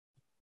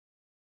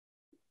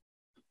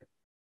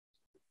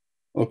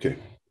Okay,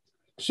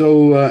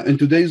 so in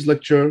today's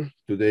lecture,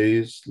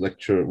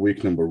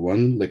 week number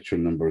 1, lecture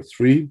number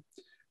 3,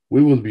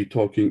 we will be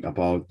talking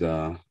about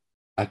the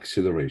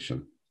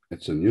acceleration.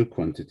 It's a new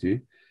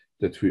quantity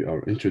that we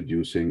are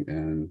introducing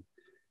in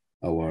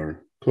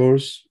our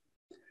course.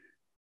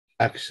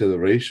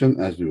 Acceleration,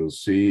 as we will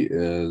see,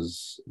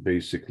 is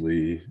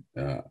basically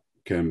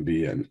can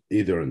be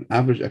either an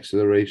average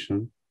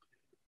acceleration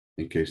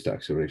in case the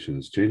acceleration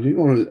is changing,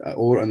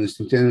 or an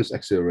instantaneous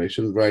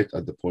acceleration right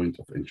at the point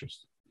of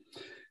interest.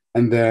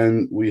 And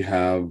then we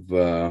have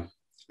a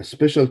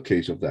special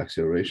case of the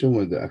acceleration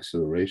where the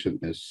acceleration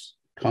is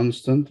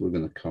constant. We're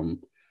going to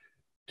come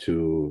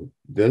to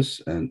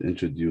this and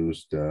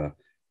introduce the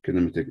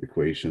kinematic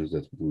equations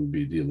that we'll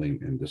be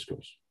dealing in this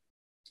course.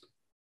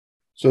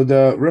 So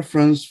the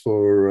reference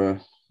for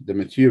the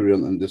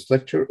material in this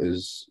lecture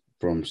is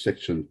from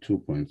section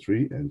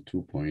 2.3 and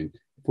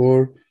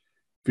 2.4.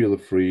 Feel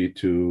free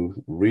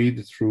to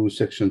read through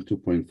section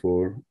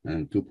 2.4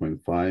 and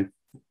 2.5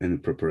 in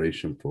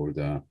preparation for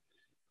the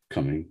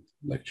coming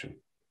lecture.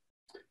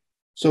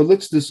 So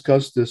let's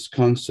discuss this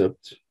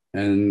concept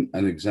and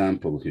an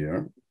example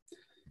here.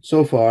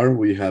 So far,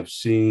 we have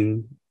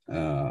seen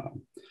a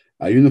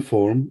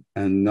uniform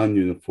and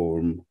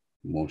non-uniform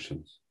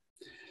motions.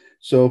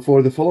 So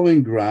for the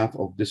following graph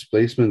of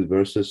displacement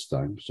versus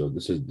time, so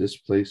this is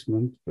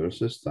displacement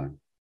versus time.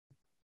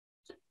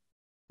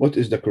 What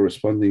is the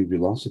corresponding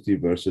velocity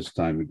versus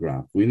time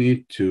graph? We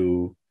need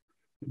to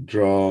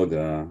draw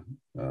the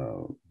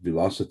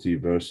velocity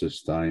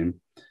versus time,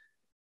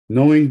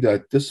 knowing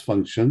that this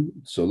function,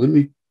 so let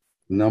me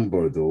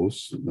number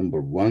those,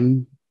 number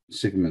 1,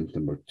 segment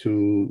number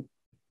 2,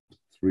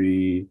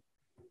 3,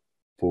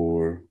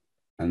 4,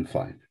 and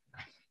 5.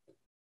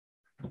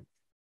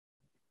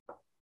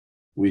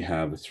 We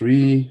have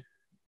 3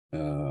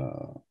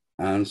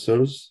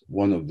 answers.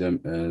 One of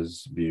them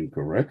is being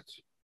correct.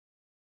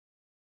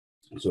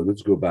 So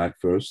let's go back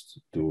first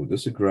to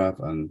this graph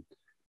and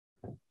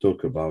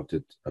talk about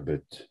it a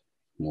bit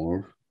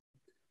more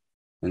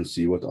and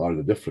see what are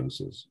the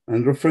differences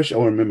and refresh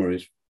our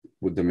memories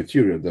with the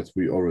material that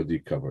we already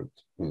covered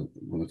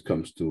when it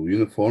comes to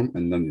uniform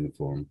and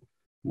non-uniform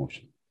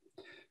motion.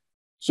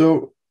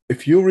 So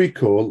if you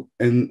recall,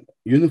 in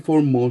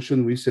uniform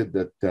motion, we said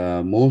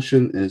that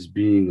motion is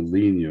being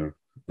linear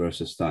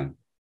versus time.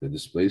 The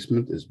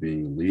displacement is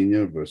being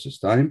linear versus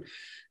time.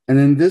 And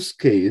in this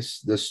case,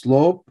 the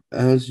slope,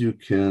 as you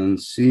can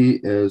see,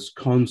 is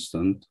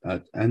constant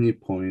at any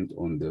point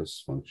on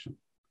this function.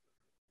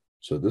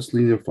 So this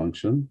linear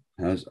function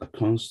has a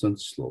constant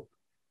slope.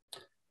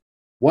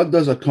 What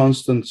does a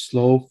constant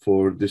slope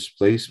for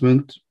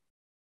displacement?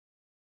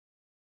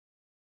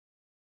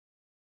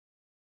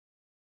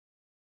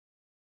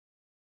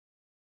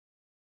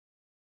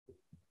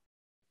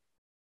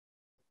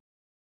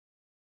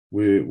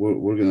 We're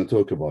going to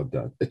talk about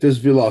that. It is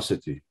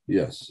velocity.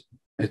 Yes,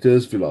 it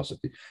is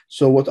velocity.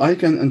 So what I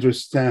can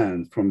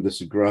understand from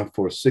this graph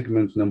for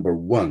segment number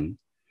 1,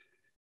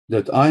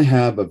 that I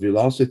have a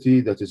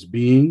velocity that is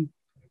being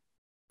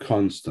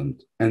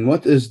constant. And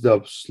what is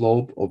the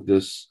slope of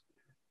this?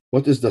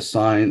 What is the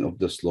sign of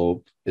the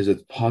slope? Is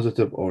it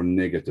positive or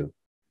negative?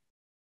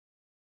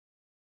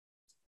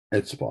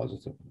 It's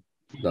positive.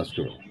 That's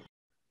correct.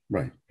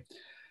 Right.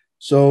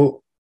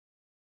 So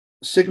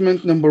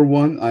segment number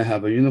 1, I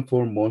have a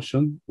uniform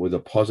motion with a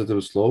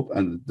positive slope,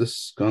 and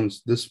this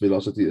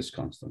velocity is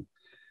constant.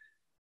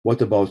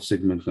 What about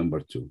segment number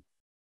 2?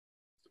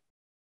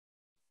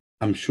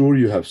 I'm sure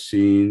you have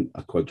seen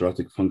a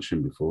quadratic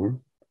function before,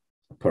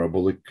 a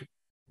parabolic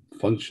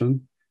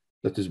function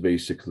that is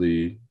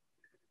basically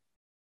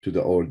to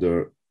the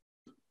order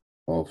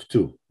of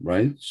 2,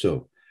 right?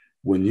 So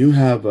when you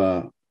have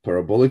a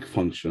parabolic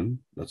function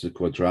that's a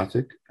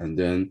quadratic, and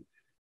then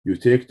you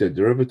take the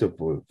derivative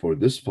for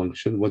this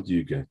function, what do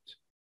you get?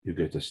 You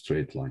get a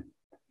straight line.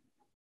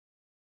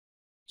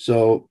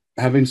 So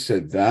having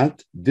said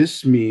that,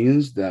 this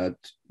means that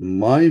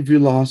my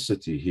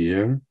velocity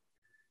here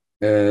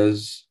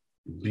is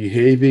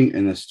behaving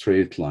in a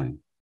straight line.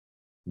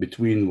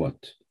 Between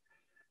what?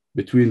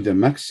 Between the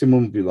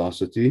maximum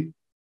velocity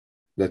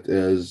that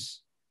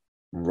is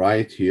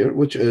right here,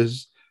 which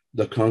is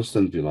the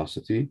constant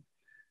velocity,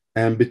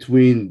 and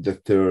between the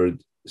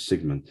third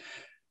segment.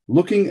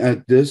 Looking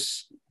at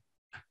this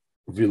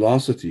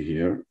velocity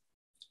here,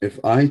 if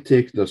I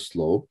take the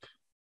slope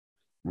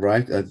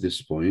right at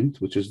this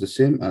point, which is the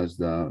same as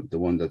the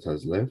one that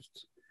has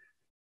left,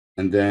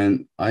 and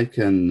then I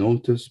can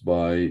notice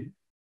by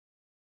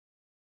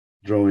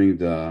drawing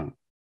the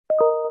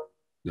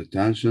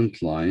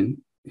tangent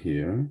line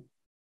here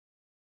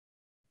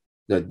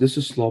that this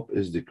slope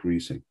is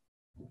decreasing,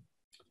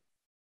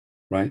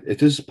 right?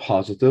 It is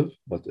positive,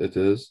 but it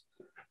is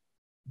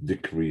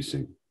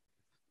decreasing.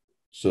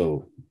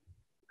 So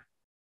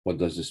what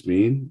does this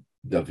mean?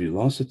 The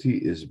velocity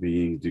is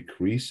being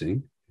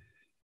decreasing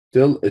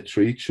till it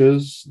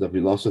reaches the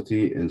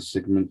velocity in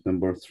segment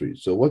number 3.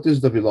 So what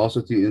is the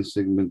velocity in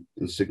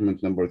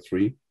segment number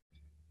 3?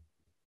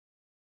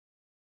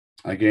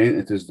 Again,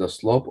 it is the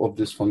slope of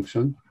this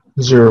function.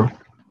 0.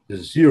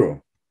 is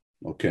 0.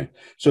 Okay,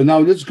 so now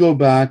let's go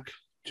back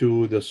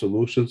to the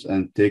solutions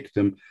and take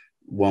them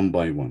one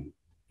by one.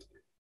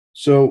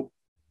 So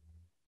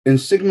in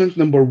segment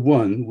number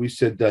 1, we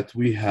said that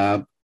we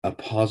have a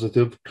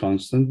positive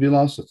constant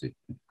velocity,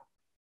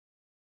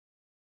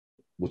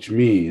 which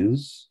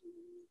means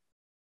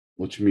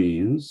A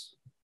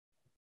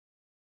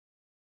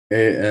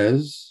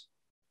is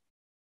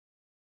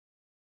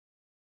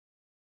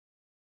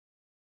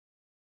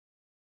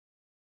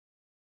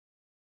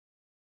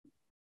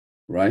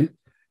right,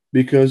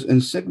 because in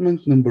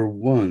segment number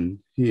 1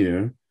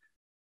 here,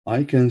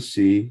 I can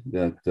see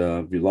that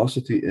the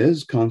velocity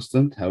is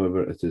constant,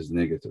 however, it is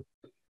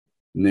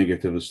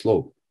negative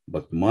slope,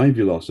 but my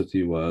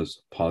velocity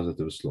was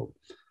positive slope.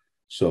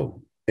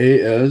 So A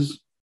is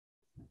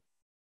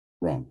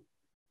wrong.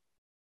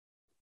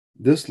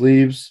 This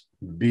leaves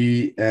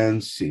B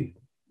and C,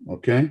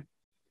 okay?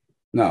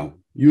 Now,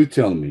 you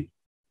tell me,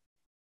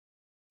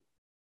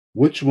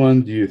 which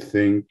one do you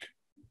think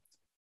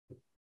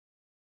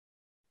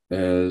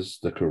is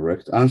the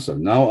correct answer?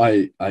 Now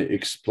I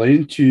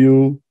explained to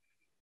you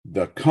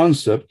the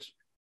concept,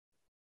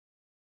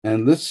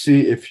 and let's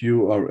see if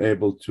you are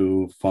able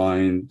to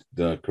find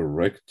the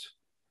correct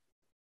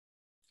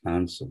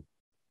answer.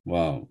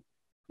 Wow,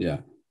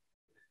 yeah.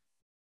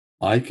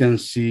 I can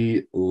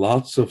see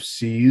lots of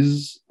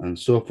C's, and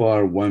so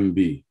far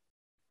 1B,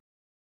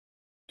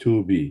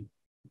 2B,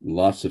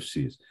 lots of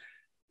C's,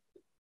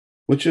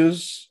 which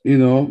is,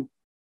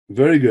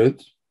 very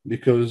good,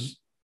 because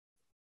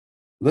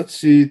let's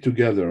see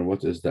together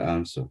what is the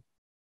answer.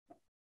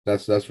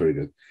 That's very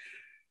good.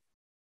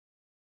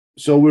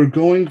 So we're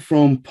going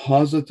from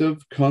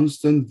positive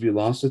constant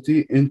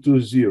velocity into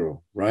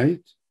 0,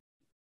 right?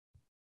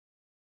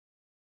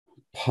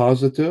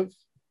 Positive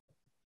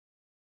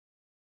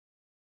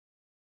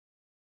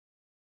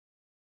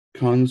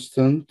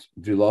constant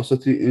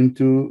velocity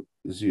into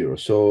 0.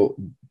 So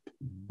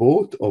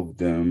both of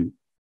them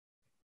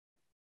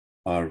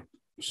are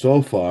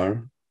so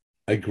far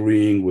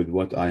agreeing with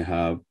what I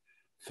have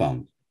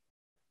found.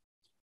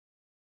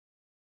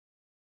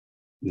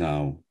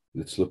 Now,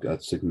 let's look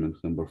at segment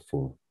number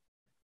 4.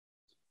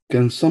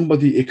 Can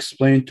somebody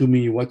explain to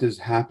me what is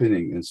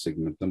happening in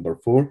segment number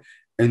 4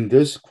 in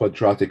this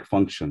quadratic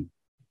function?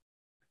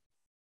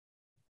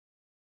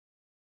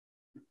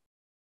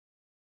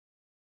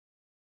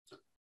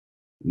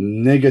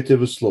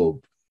 Negative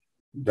slope.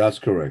 That's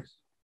correct.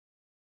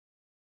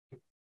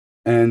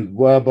 And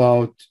what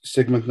about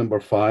segment number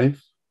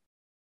 5?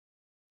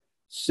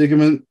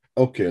 Segment,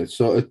 okay,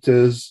 so it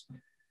is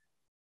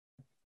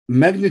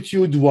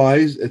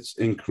magnitude-wise, it's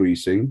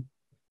increasing.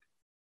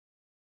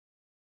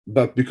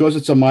 But because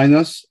it's a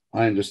minus,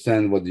 I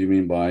understand what you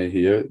mean by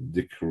here,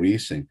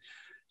 decreasing.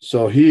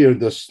 So here,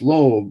 the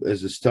slope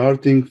is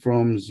starting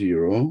from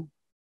 0,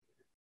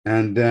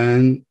 and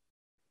then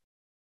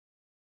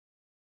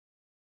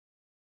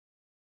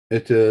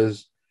it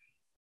is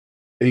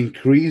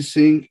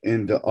increasing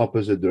in the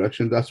opposite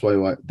direction. That's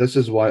why this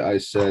is why I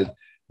said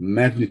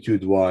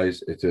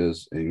magnitude-wise, it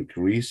is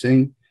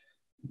increasing.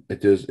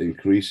 It is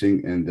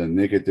increasing in the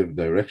negative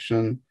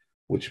direction,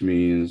 which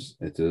means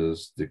it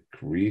is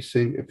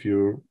decreasing if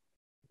you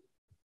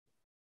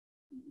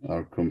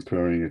are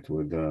comparing it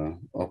with the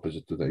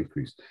opposite to the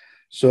increase.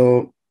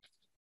 So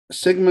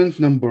segment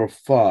number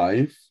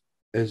 5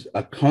 is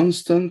a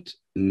constant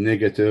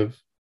negative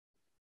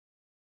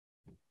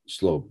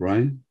slope,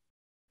 right?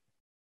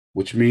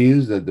 Which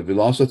means that the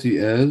velocity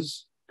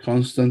is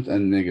constant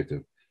and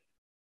negative,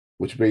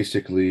 which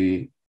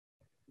basically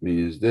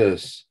means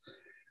this.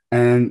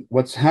 And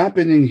what's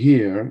happening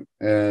here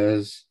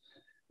is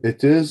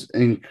it is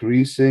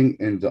increasing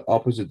in the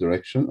opposite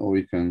direction, or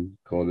we can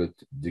call it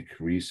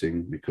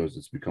decreasing because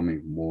it's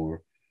becoming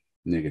more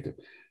negative.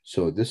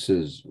 So this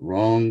is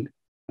wrong,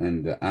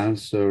 and the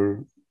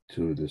answer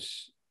to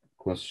this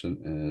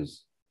question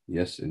is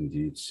yes,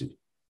 indeed, C.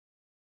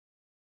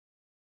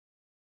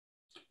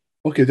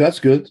 Okay, that's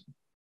good.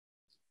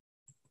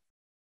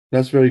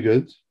 That's very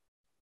good.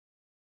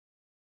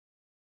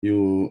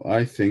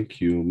 I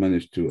think you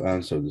managed to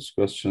answer this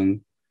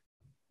question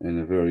in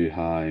a very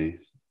high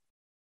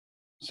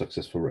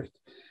successful rate.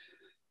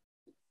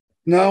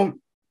 Now,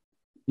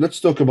 let's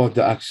talk about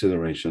the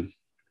acceleration.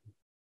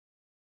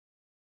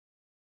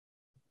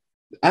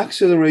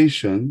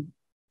 Acceleration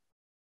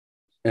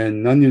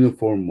and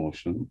non-uniform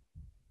motion,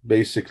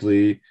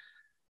 basically,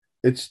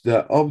 it's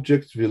the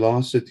object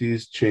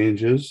velocity's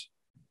changes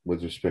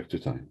with respect to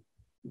time.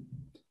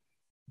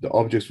 The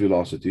object's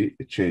velocity,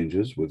 it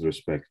changes with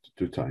respect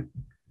to time,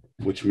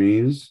 which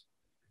means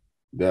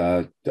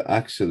that the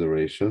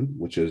acceleration,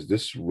 which is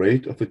this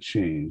rate of a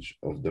change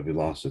of the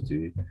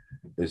velocity,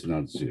 is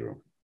not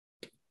 0,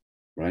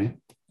 right?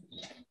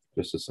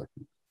 Just a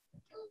second.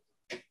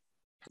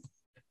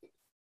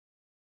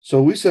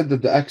 So we said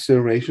that the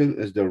acceleration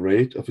is the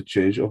rate of a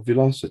change of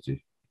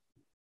velocity.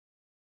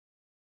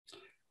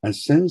 And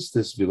since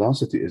this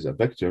velocity is a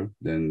vector,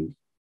 then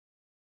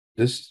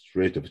this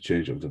rate of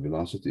change of the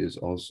velocity is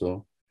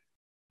also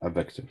a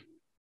vector.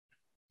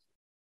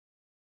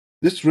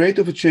 This rate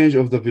of change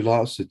of the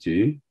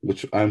velocity,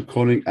 which I'm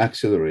calling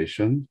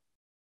acceleration,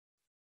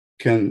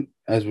 can,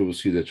 as we will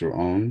see later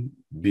on,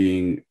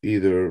 being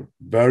either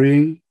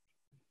varying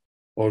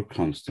or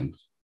constant.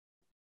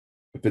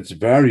 If it's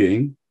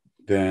varying,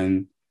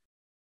 then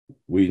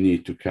we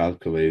need to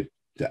calculate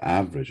the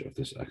average of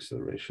this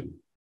acceleration.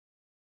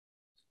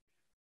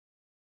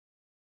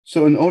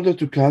 So in order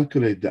to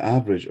calculate the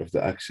average of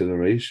the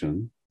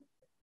acceleration,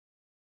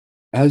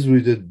 as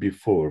we did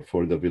before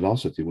for the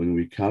velocity, when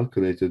we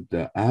calculated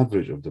the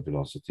average of the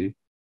velocity,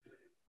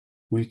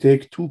 we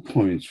take 2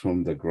 points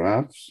from the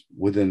graphs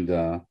within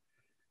the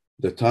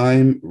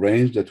time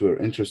range that we're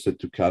interested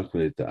to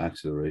calculate the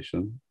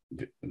acceleration,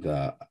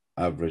 the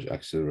average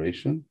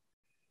acceleration,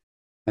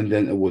 and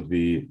then it would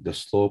be the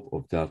slope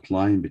of that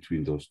line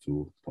between those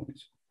 2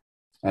 points,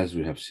 as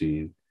we have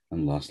seen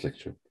in last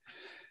lecture.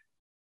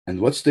 And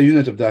what's the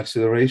unit of the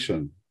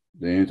acceleration?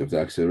 The unit of the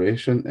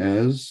acceleration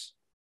is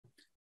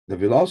the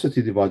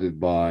velocity divided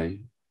by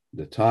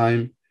the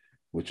time,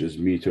 which is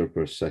meter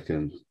per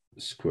second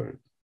squared.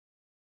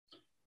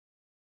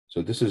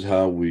 So this is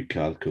how we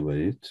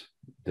calculate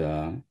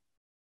the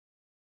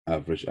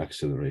average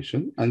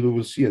acceleration, and we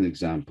will see an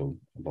example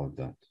about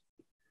that.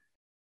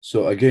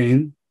 So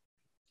again,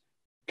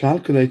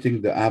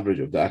 calculating the average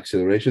of the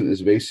acceleration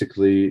is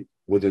basically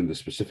within the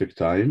specific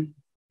time.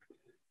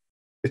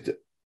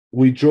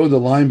 We draw the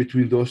line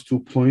between those 2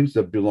 points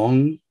that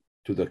belong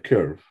to the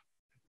curve.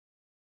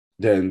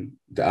 Then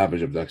the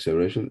average of the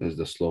acceleration is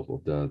the slope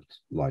of that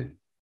line.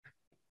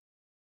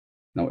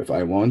 Now, if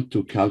I want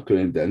to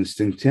calculate the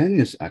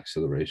instantaneous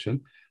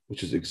acceleration,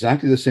 which is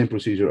exactly the same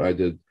procedure I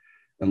did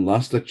in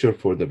last lecture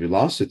for the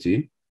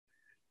velocity,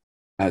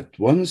 at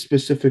one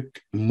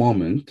specific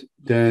moment,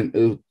 then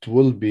it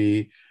will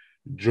be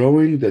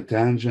drawing the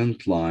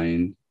tangent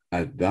line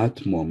at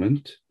that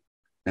moment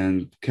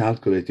and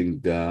calculating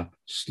the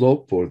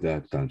slope for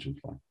that tangent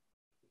line.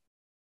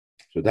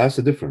 So that's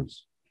the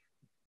difference.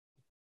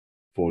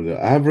 For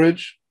the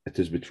average, it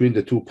is between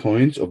the 2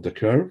 points of the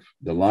curve,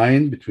 the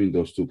line between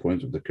those 2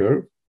 points of the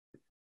curve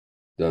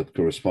that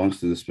corresponds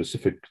to the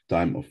specific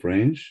time of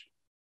range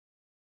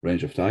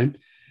of time.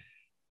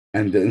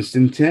 And the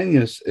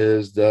instantaneous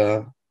is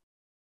the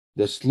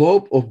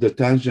slope of the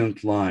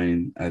tangent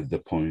line at the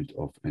point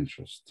of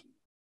interest.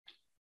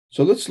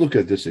 So let's look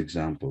at this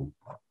example.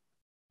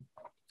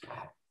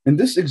 In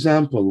this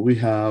example, we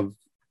have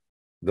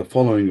the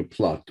following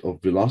plot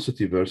of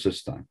velocity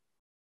versus time.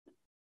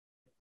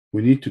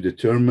 We need to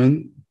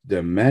determine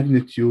the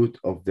magnitude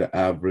of the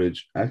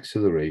average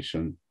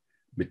acceleration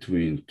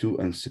between 2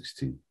 and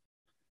 16.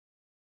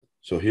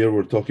 So here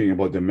we're talking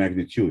about the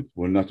magnitude.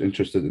 We're not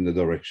interested in the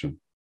direction.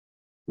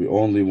 We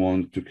only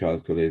want to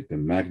calculate the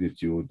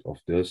magnitude of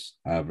this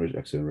average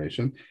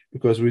acceleration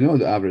because we know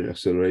the average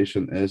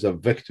acceleration is a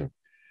vector.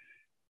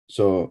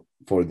 So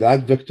for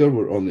that vector,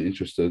 we're only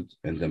interested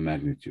in the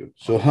magnitude.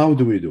 So how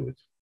do we do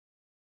it?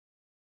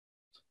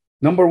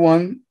 Number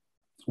one,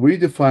 we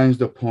define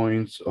the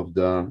points of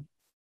the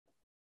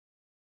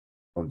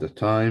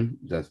time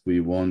that we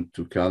want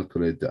to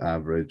calculate the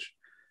average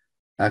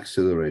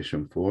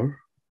acceleration for.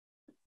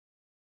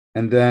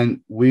 And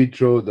then we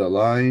draw the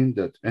line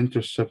that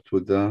intercepts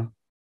with the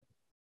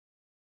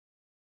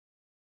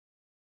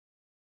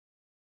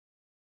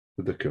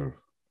curve.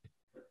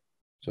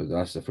 So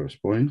that's the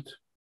first point.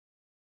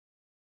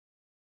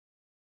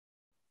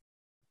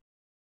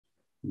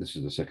 This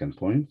is the second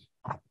point.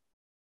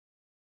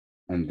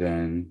 And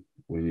then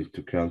we need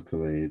to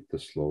calculate the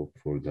slope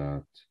for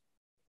that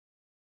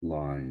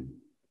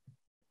line,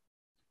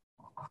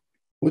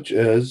 which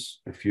is,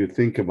 if you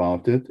think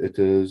about it, it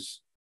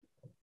is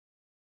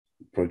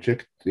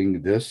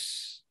projecting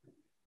this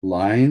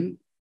line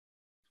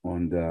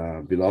on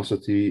the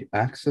velocity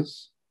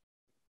axis.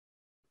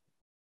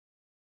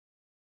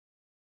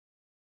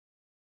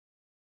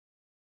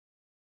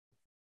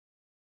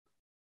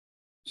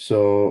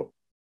 So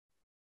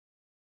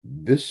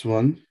this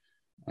one,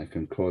 I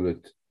can call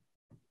it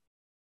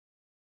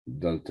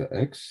delta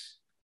x,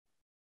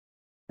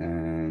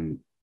 and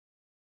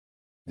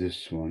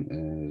this one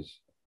is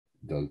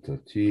delta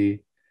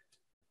t.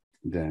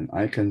 Then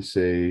I can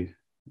say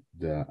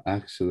the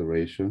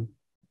acceleration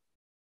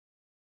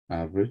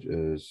average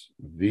is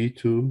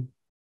v2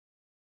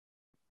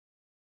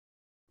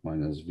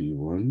 minus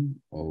v1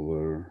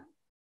 over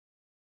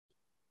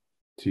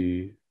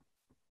t2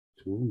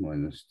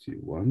 minus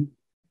t1.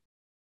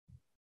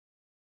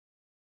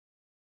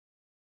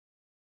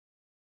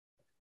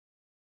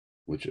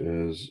 Which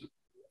is,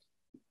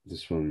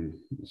 this one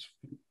is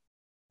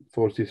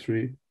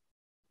 43,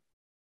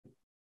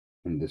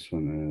 and this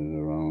one is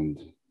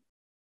around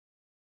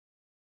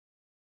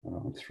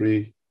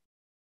 3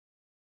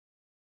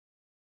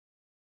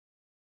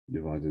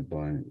 divided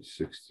by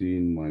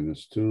 16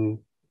 minus 2.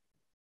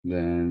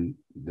 Then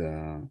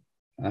the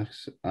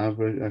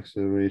average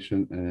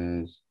acceleration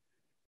is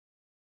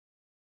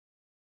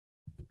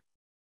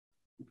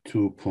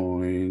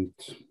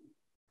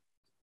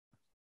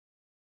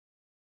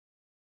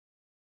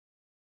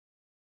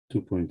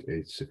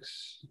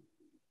 2.86.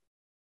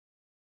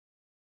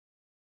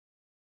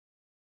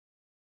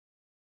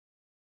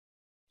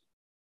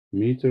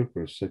 meter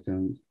per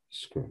second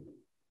squared.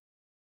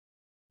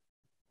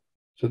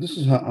 So this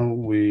is how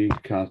we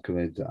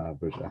calculate the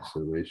average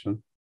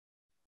acceleration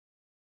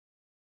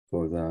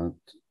for that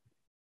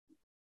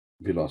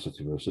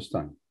velocity versus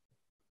time.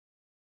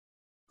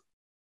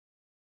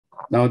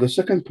 Now, the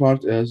second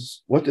part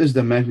is, what is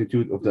the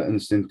magnitude of the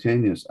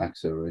instantaneous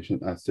acceleration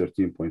at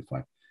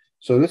 13.5?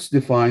 So let's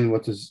define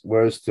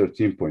where is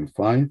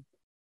 13.5?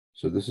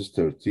 So this is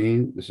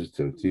 13, this is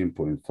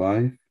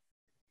 13.5.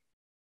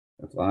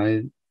 If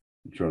I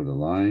draw the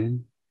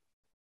line,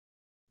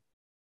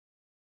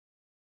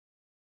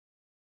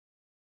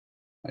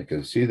 I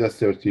can see that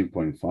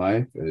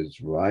 13.5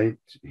 is right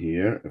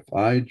here. If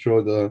I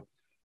draw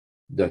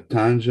the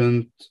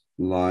tangent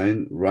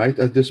line right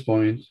at this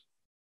point,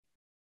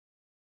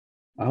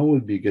 I will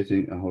be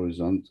getting a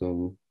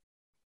horizontal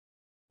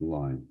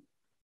line.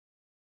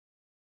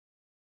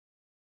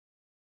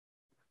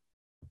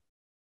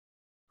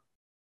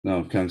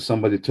 Now, can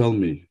somebody tell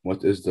me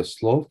what is the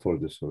slope for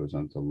this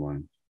horizontal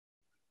line?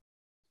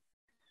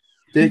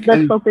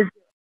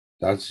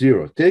 That's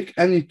 0. Take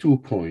any 2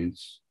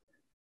 points.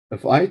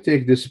 If I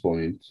take this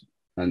point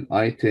and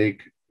I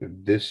take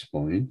this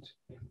point,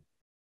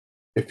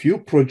 if you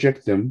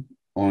project them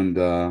on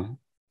the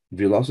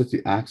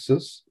velocity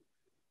axis,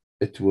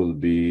 it will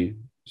be,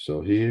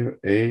 so here,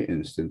 A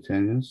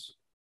instantaneous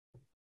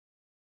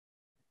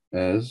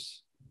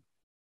is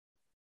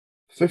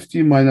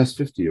 50 minus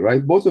 50,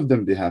 right? Both of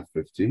them, they have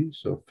 50.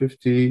 So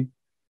 50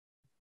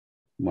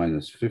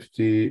 minus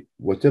 50,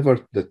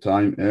 whatever the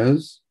time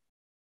is,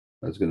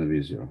 that's going to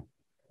be 0.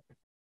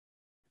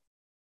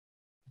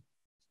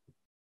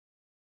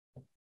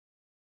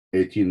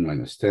 (18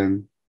 minus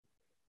 10),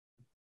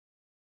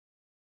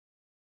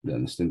 the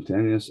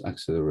instantaneous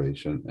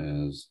acceleration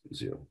is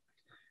 0.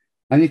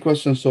 Any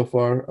questions so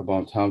far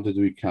about how did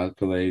we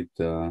calculate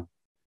the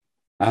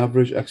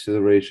average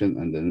acceleration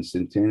and the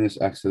instantaneous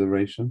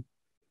acceleration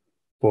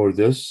for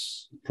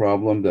this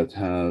problem that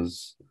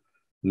has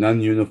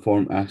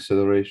non-uniform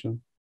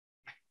acceleration?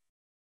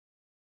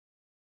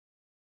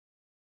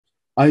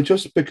 I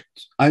just picked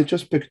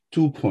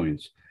 2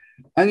 points.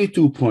 Any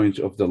 2 points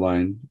of the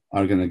line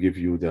are going to give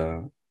you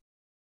the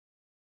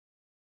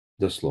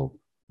slope,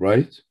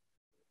 right?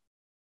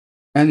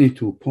 Any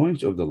 2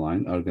 points of the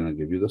line are going to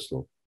give you the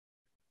slope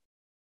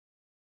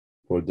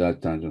for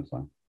that tangent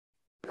line.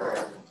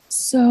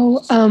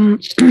 So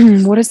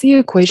what is the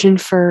equation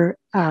for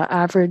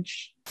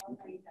average,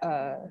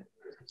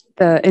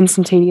 the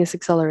instantaneous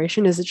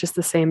acceleration? Is it just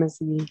the same as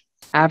the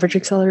average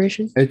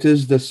acceleration? It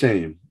is the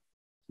same.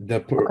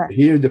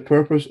 Here, the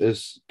purpose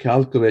is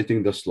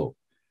calculating the slope.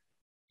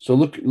 So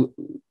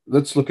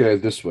let's look at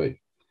it this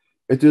way.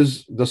 It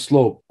is the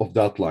slope of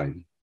that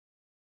line.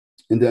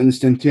 In the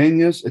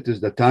instantaneous, it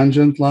is the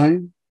tangent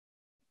line.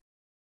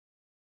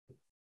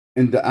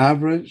 In the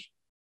average,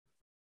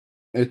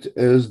 it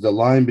is the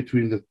line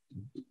between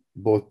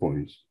both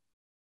points.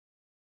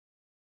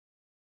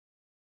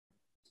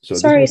 So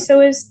sorry, so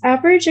is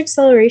average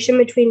acceleration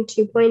between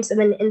 2 points and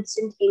then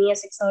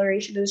instantaneous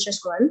acceleration is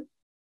just 1?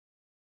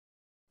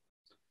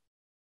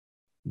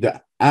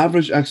 The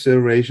average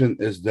acceleration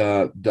is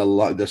the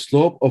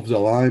slope of the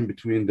line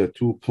between the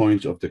 2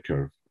 points of the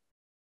curve.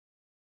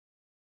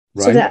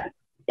 Right? So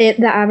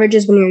the average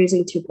is when you're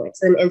using 2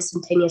 points, and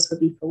instantaneous would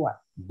be for what?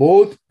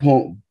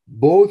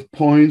 Both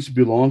points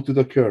belong to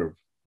the curve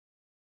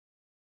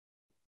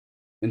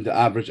in the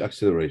average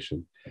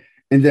acceleration.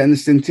 In the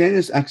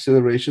instantaneous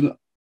acceleration,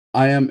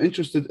 I am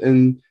interested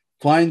in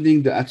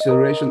finding the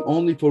acceleration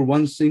only for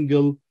one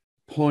single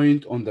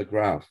point on the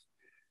graph.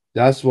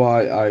 That's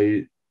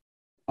why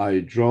I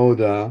draw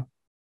the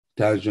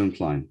tangent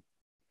line.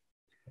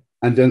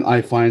 And then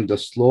I find the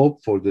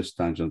slope for this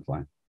tangent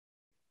line.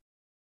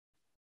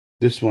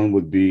 This one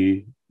would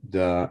be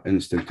the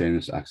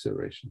instantaneous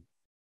acceleration.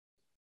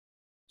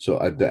 So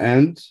at the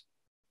end,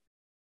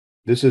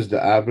 this is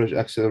the average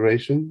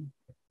acceleration,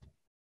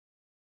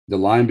 the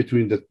line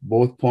between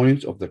both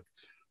points of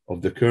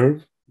the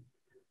curve,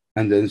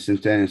 and the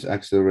instantaneous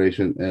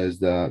acceleration is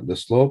the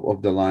slope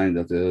of the line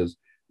that is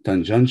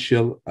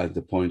tangential at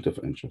the point of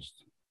interest.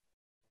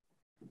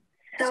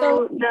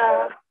 So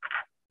the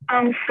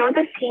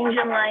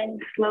tangent line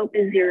slope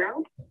is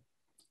 0?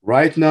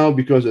 Right now,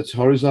 because it's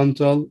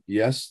horizontal,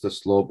 yes, the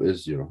slope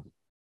is 0.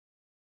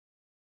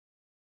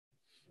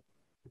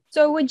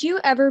 So would you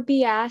ever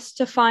be asked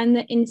to find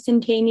the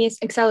instantaneous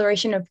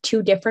acceleration of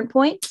 2 different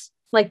points,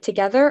 like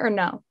together, or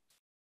no?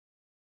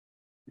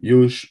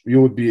 You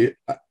would be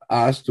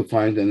asked to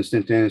find the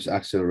instantaneous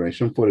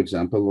acceleration, for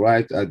example,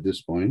 right at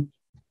this point,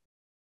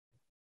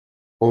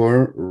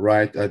 or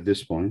right at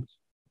this point.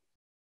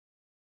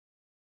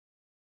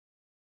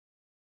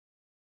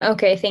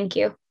 Okay, thank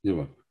you. You're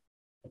welcome.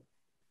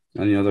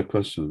 Any other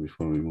questions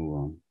before we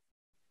move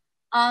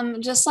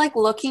on? Just like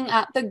looking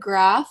at the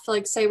graph,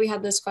 like say we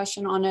had this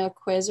question on a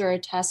quiz or a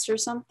test or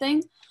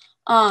something,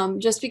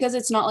 just because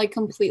it's not like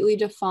completely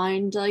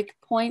defined like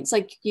points,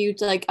 like you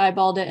like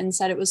eyeballed it and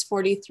said it was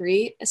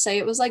 43, say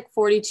it was like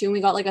 42 and we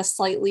got like a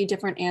slightly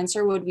different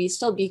answer, would we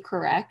still be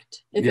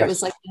correct if Yes. it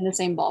was like in the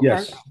same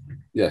ballpark?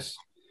 Yes.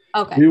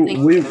 Okay.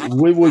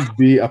 We would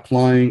be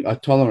applying a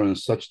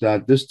tolerance such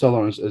that this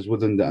tolerance is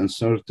within the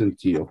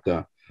uncertainty of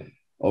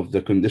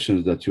the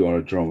conditions that you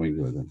are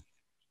drawing within.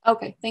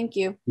 Okay, thank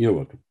you. You're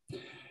welcome.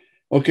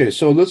 Okay,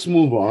 so let's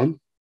move on.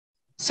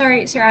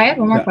 Sorry, sir, I have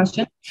one more Yeah,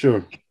 question.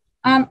 sure.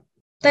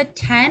 The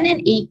 10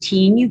 and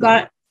 18 you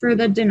got for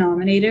the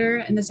denominator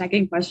in the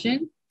second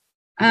question.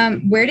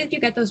 Where did you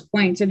get those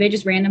points? Are they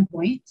just random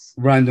points?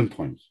 Random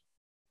points.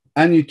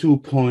 Any 2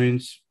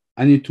 points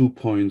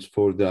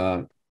for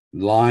the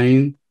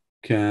line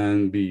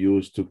can be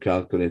used to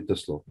calculate the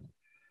slope.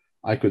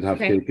 I could have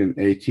taken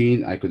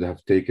 18, I could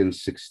have taken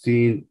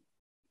 16,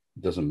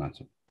 doesn't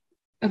matter.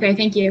 Okay,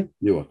 thank you.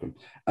 You're welcome.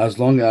 As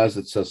long as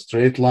it's a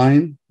straight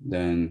line,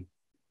 then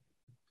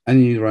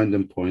any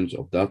random points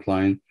of that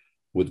line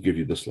would give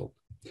you the slope.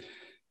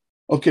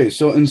 Okay,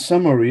 so in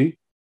summary,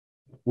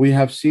 we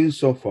have seen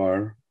so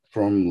far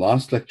from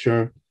last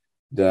lecture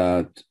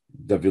that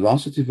the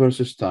velocity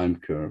versus time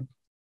curve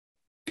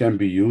can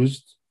be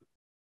used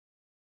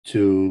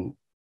to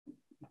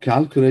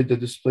calculate the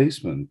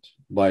displacement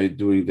by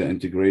doing the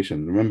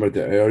integration. Remember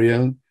the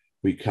area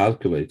we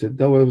calculated,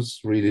 that was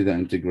really the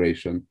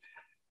integration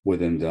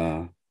within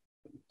the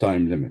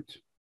time limit.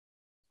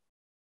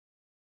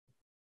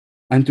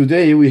 And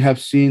today we have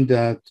seen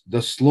that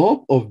the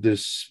slope of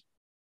this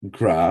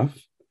graph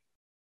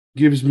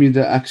gives me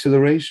the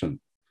acceleration,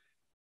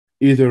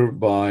 either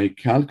by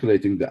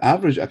calculating the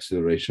average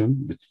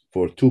acceleration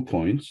for 2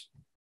 points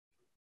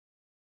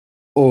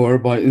or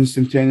by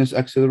instantaneous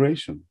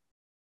acceleration.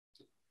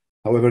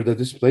 However, the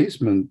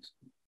displacement,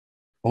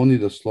 only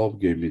the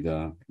slope gave me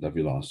the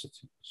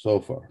velocity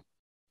so far.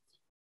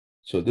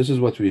 So this is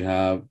what we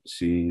have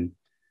seen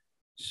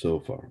so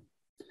far.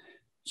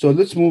 So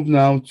let's move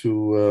now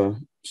to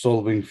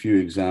solving few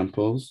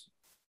examples.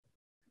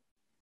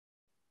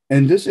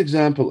 In this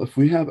example, if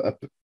we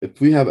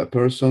have a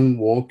person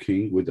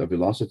walking with a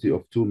velocity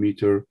of 2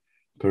 meters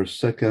per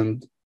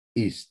second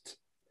east.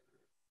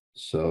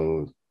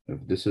 So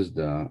if this is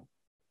the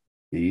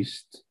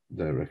east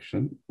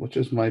direction, which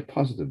is my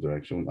positive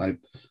direction,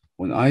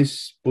 when I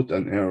put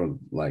an arrow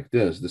like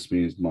this, this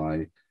means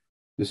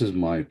this is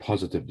my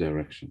positive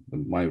direction,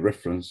 my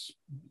reference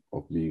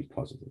of being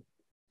positive.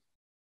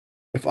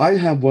 If I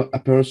have a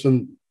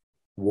person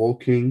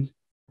walking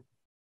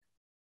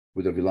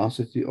with a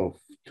velocity of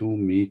 2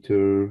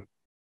 meters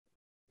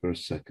per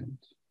second,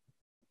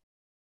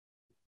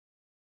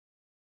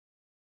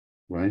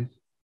 right?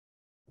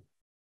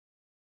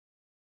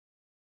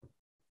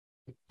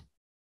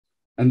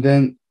 And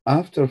then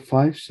after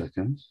 5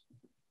 seconds,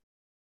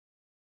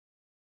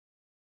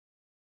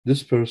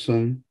 this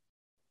person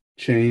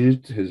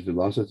changed his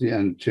velocity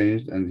and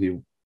he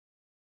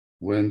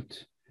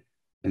went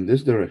in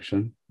this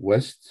direction,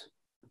 west,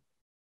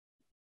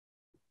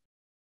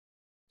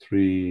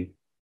 3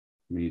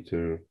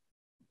 meters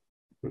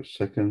per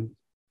second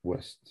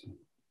west.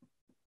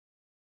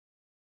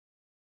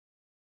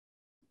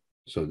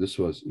 So this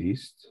was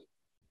east,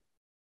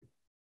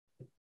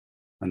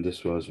 and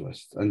this was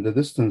west. And the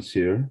distance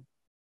here,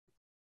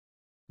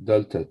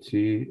 delta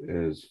t,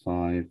 is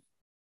 5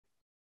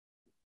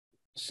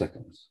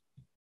 seconds.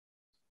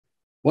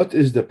 What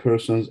is the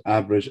person's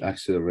average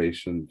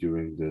acceleration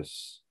during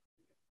this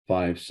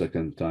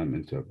 5-second time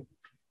interval?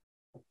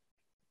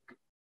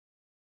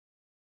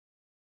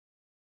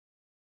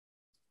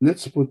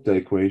 Let's put the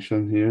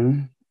equation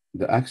here.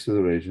 The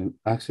acceleration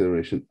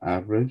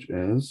average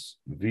is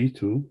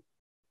v2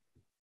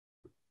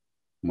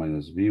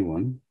 minus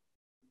v1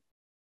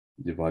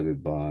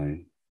 divided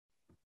by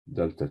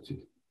delta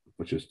t,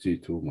 which is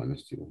t2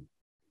 minus t1,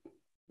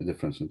 the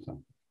difference in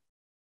time.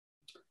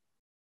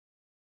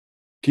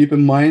 Keep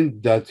in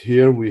mind that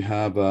here we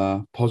have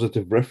a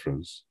positive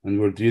reference and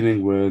we're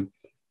dealing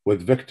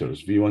with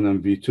vectors, v1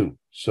 and v2.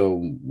 So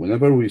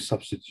whenever we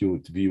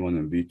substitute v1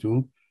 and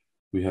v2,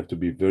 we have to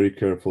be very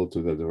careful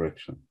to the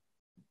direction.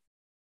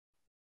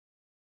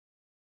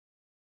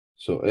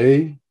 So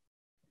A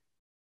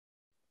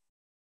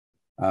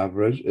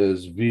average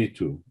is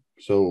v2.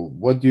 So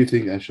what do you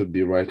think I should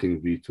be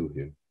writing v2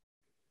 here?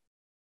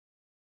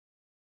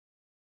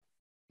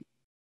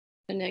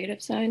 A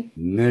negative sign.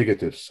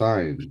 Negative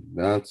sign.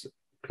 That's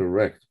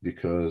correct,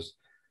 because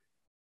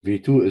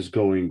v2 is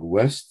going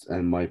west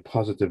and my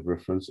positive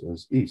reference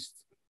is east.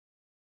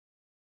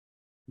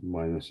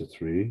 Minus a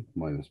 3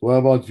 minus. What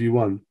about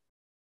v1?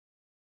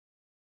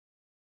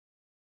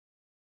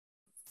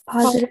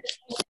 Positive.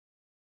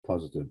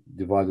 Positive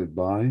divided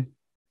by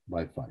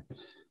 5.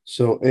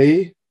 So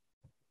A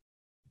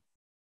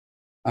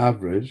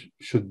average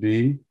should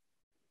be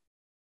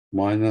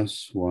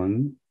minus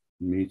 1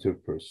 meter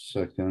per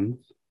second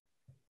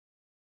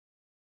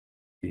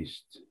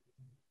east.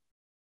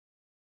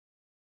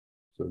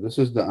 So this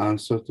is the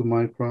answer to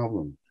my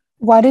problem.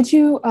 Why did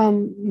you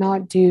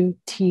not do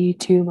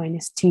T2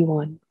 minus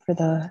T1 for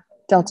the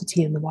delta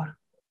T in the bottom?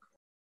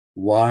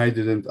 Why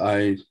didn't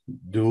I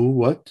do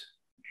what?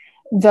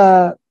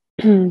 So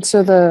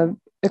the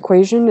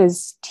equation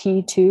is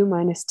T2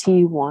 minus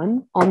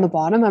T1 on the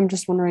bottom. I'm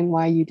just wondering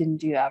why you didn't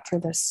do that for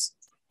this.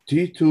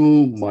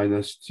 T2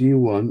 minus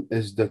T1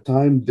 is the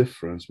time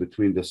difference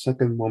between the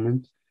second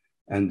moment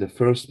and the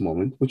first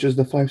moment, which is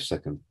the 5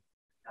 seconds.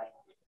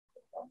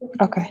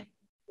 Okay.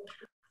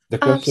 The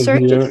question sir,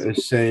 here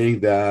is saying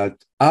that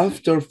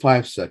after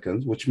 5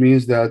 seconds, which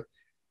means that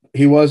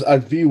he was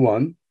at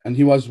V1 and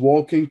he was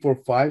walking for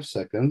 5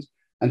 seconds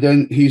and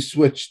then he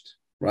switched,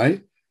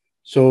 right?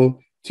 So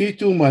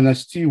T2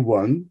 minus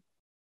T1,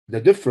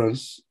 the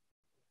difference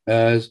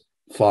is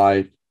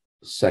 5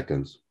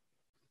 seconds.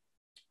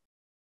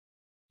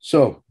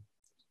 So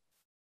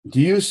do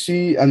you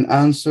see an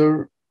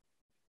answer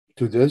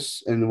to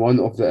this in one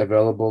of the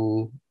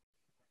available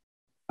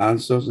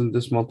answers in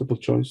this multiple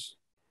choice?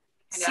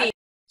 C.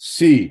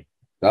 C,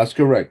 that's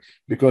correct.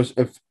 Because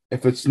if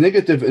it's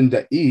negative in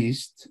the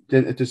east,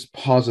 then it is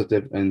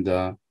positive in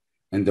the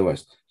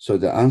west. So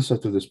the answer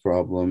to this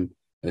problem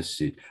is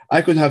C.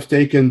 I could have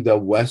taken the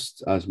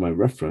west as my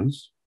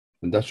reference,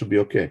 and that should be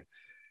okay.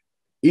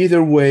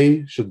 Either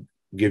way should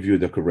give you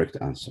the correct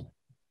answer.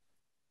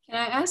 Can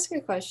I ask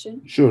a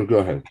question? Sure, go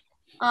ahead.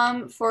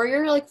 For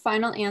your like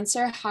final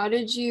answer, how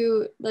did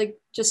you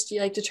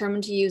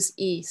determine to use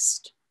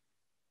east?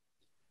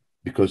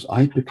 Because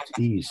I picked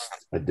east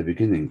at the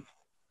beginning.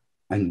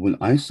 And when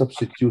I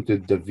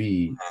substituted the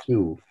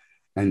V2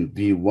 and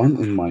V1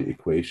 in my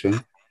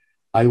equation,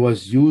 I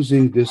was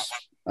using this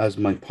as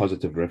my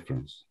positive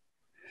reference.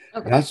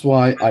 Okay. That's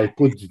why I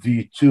put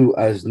V2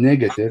 as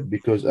negative,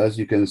 because as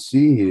you can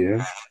see here,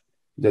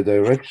 the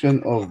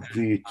direction of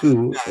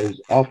V2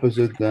 is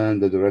opposite than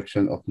the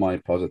direction of my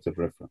positive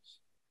reference.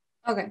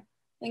 Okay,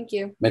 thank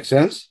you. Make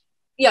sense?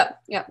 Yeah,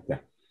 yeah. Okay.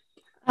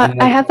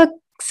 I have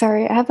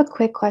a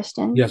quick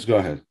question. Yes, go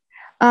ahead.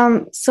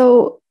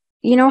 So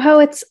you know how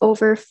it's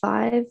over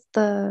 5,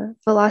 the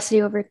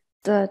velocity over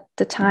the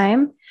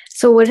time?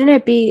 So wouldn't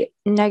it be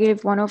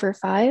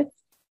 -1/5?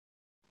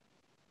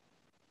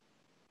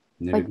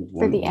 Like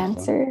for the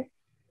answer?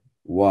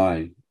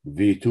 Why?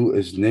 V2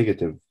 is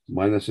negative,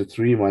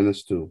 -3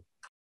 minus 2.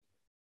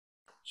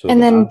 So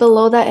and then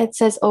below that it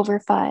says over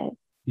 5.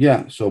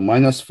 Yeah, so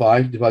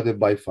 -5 divided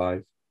by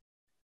 5.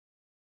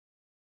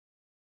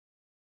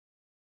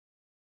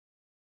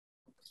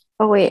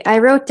 Oh wait, I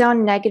wrote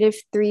down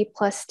 -3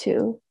 plus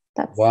 2.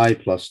 That's Why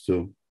plus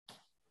 2?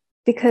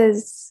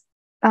 because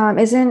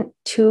isn't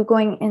 2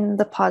 going in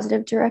the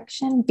positive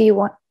direction?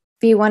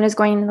 V1 is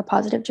going in the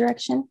positive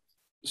direction.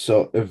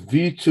 So if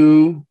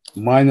V2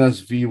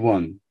 minus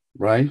V1,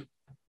 right?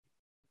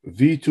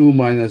 V2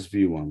 minus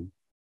V1.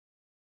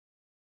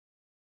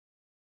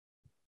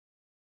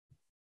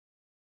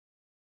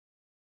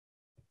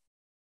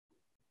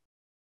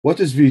 What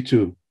is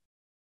V2?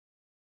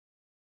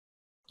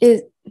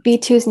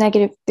 V2 is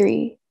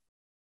 -3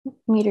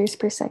 meters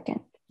per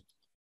second.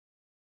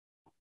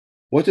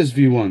 What is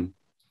V1?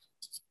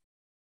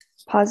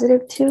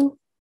 +2.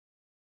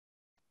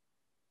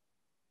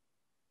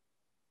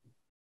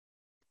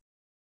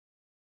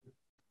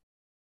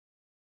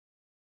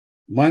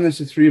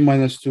 -3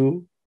 minus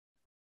 2.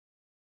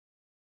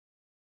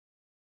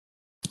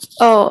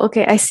 Oh,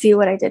 okay. I see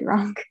what I did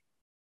wrong.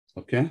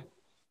 Okay.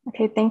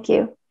 Okay, thank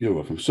you. You're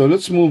welcome. So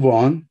let's move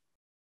on.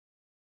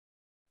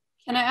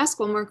 Can I ask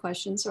one more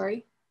question?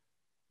 Sorry.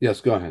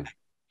 Yes, go ahead.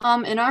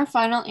 In our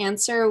final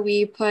answer,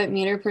 we put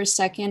meter per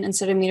second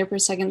instead of meter per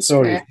second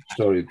Sorry,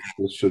 squared.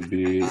 this should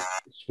be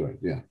squared.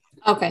 Yeah.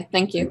 Okay,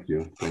 thank you. Thank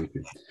you. Thank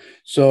you.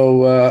 So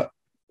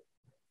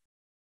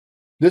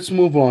let's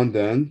move on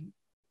then.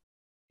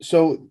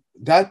 So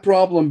that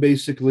problem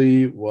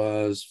basically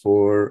was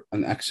for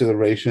an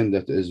acceleration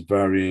that is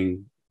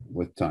varying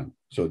with time.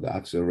 So the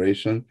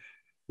acceleration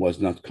was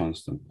not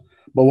constant.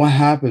 But what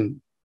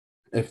happened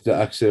if the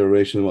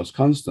acceleration was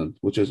constant,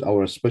 which is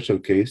our special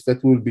case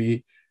that we'll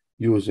be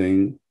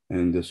using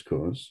in this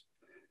course?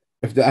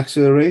 If the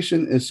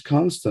acceleration is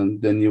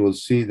constant, then you will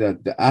see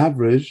that the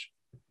average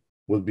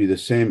will be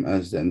the same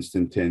as the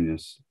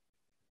instantaneous,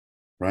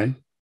 right?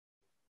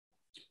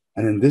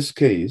 And in this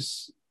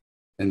case,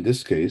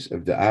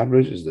 if the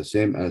average is the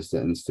same as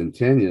the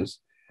instantaneous,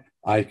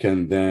 I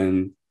can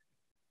then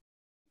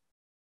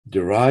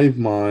derive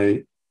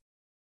my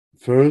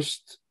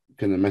first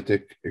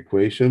kinematic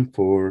equation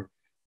for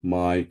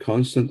my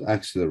constant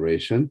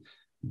acceleration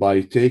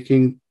by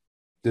taking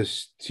this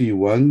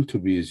T1 to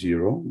be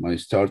 0, my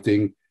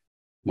starting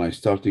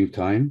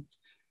time.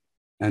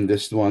 And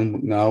this one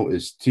now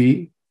is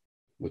T,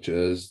 which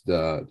is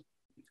the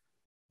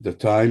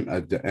time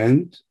at the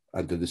end,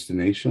 at the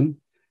destination.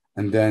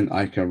 And then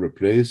I can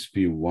replace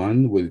V1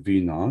 with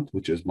V0,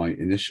 which is my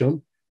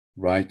initial,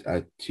 right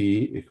at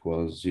T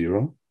equals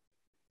 0.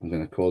 I'm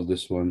going to call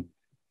this one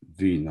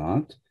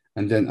V0.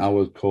 And then I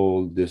will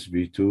call this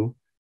V2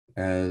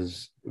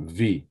 as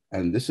V.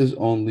 And this is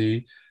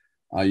only,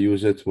 I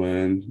use it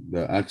when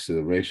the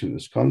acceleration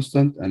is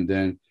constant. And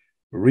then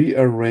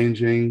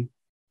rearranging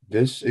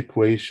this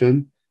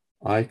equation,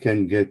 I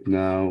can get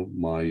now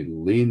my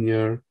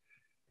linear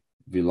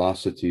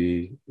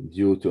velocity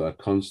due to a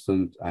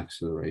constant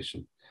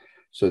acceleration.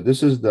 So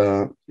this is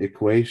the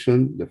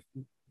equation,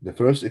 the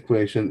first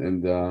equation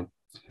in the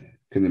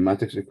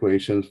kinematics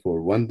equations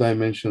for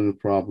one-dimensional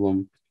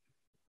problem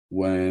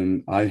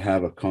when I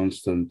have a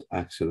constant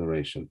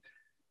acceleration.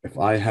 If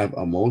I have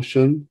a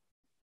motion,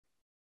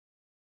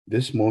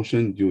 this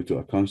motion due to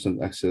a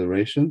constant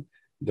acceleration,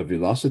 the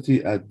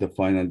velocity at the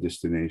final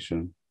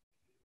destination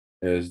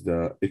is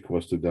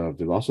equals to the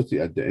velocity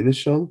at the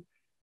initial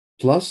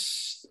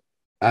plus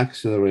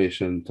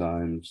acceleration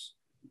times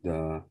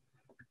the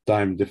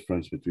time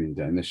difference between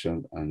the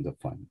initial and the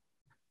final.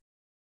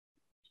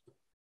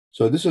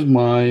 So this is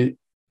my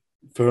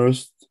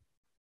first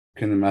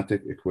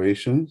kinematic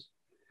equations.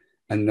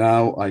 And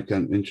now I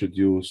can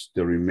introduce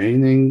the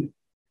remaining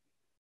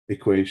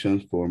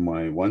equations for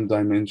my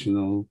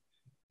one-dimensional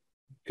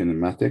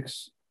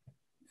kinematics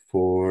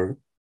for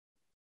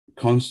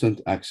constant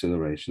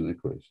acceleration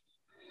equations.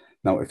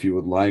 Now, if you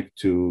would like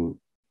to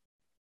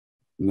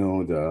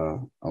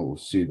know I will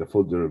see the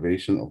full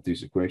derivation of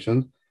these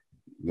equations,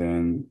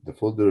 then the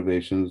full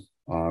derivations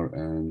are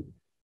in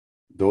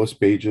those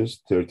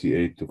pages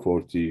 38 to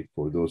 40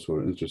 for those who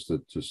are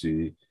interested to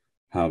see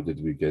how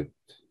did we get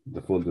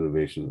the full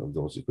derivation of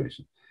those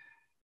equations.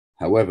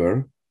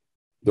 However,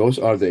 those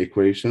are the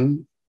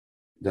equations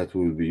that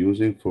we'll be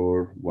using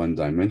for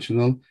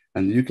one-dimensional,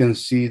 and you can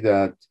see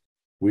that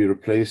we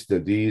replace the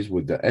d's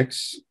with the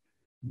x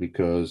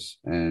because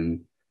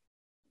in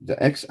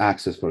the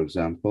x-axis, for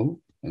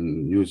example,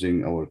 and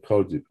using our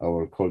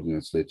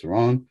coordinates later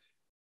on,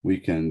 we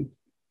can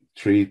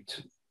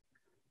treat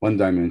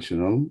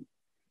one-dimensional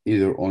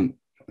either on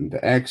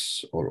the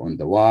x or on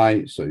the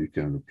y, so you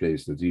can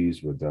replace the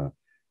d's with the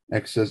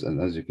x's, and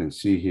as you can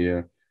see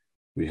here,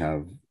 we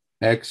have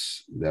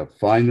x, the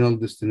final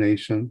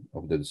destination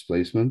of the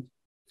displacement,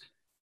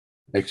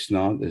 x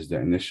naught is the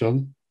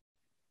initial,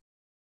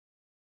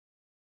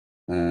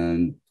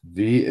 and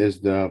v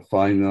is the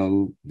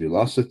final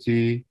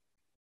velocity,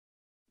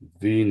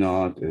 v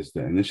naught is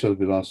the initial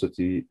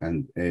velocity,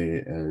 and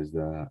a is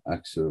the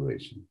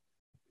acceleration.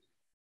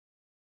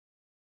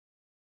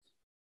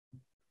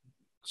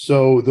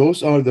 So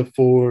those are the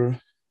four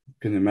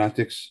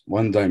kinematics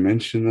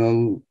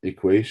one-dimensional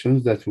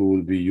equations that we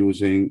will be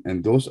using,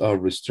 and those are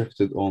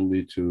restricted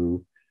only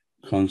to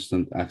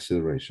constant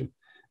acceleration,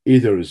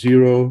 either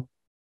zero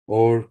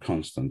or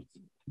constant.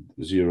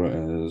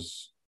 Zero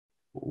is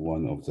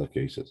one of the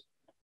cases.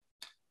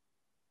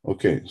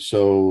 Okay,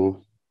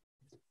 so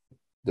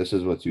this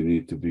is what you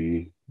need to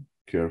be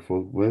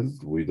careful with.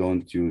 We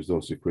don't use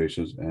those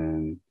equations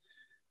in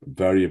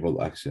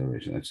variable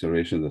acceleration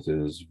that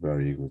is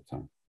varying with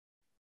time.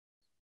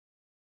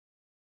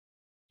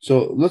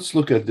 So let's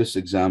look at this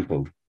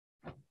example.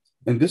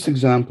 In this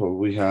example,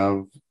 we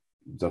have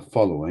the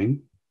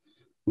following.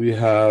 We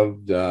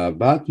have the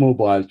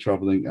Batmobile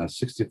traveling at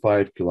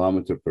 65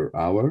 kilometers per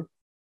hour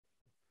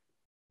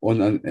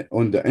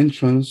on the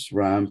entrance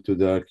ramp to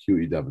the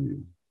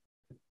QEW.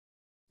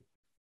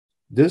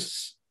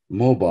 This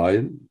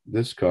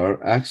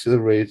car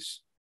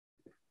accelerates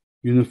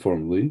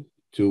uniformly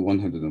to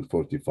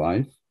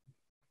 145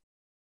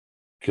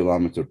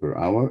 kilometers per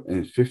hour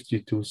in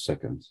 52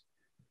 seconds.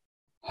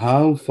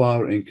 How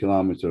far in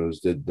kilometers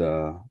did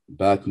the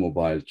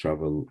Batmobile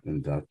travel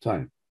in that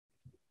time?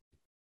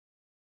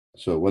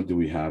 So what do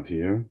we have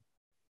here?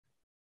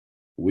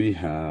 We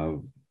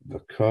have the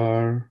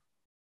car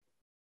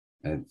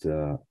at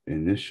the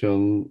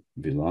initial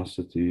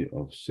velocity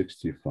of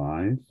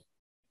 65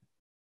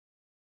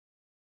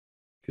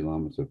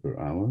 kilometers per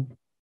hour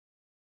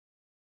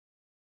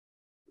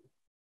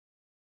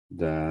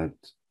that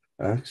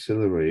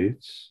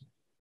accelerates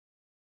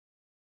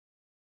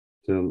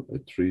till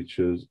it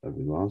reaches a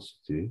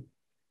velocity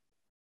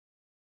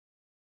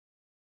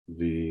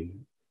v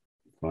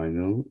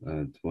final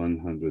at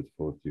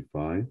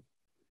 145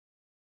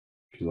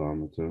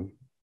 kilometers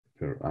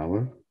per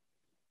hour.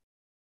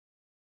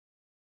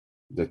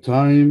 The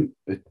time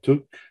it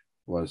took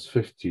was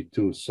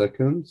 52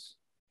 seconds.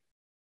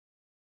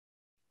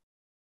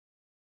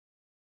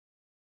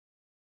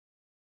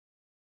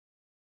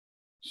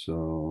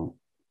 So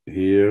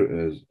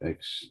here is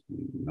x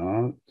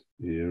naught,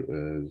 here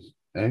is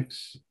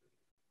x,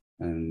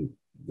 and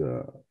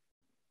the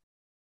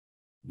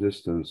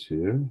distance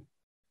here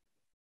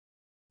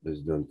is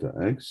delta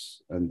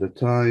x, and the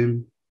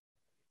time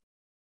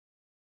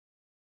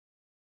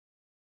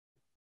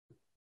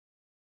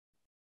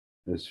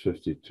is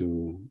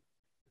 52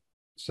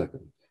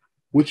 seconds,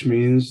 which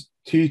means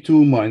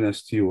T2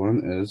 minus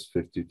T1 is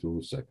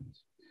 52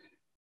 seconds.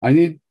 I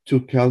need to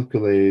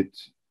calculate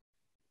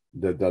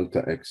the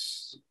delta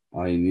x.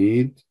 I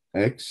need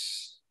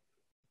x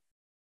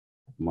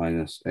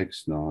minus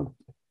x naught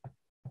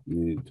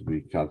need to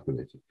be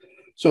calculated.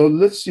 So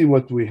let's see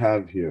what we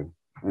have here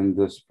in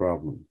this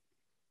problem.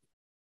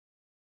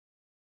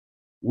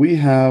 We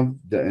have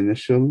the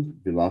initial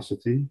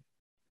velocity.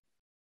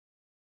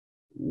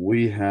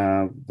 We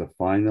have the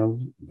final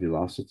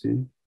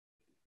velocity.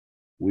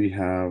 We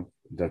have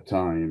the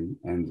time,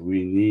 and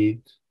we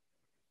need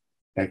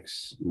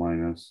x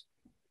minus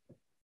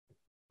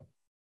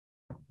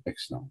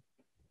x naught.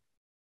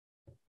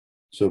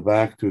 So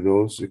back to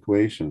those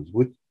equations.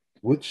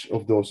 which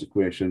of those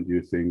equations do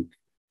you think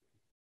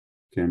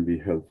can be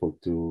helpful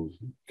to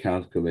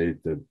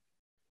calculate the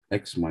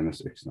x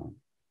minus x naught?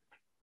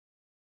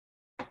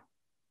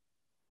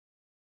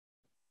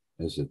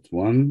 Is it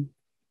 1,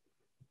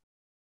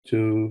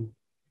 2,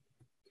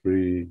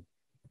 3,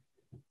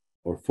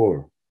 or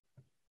 4?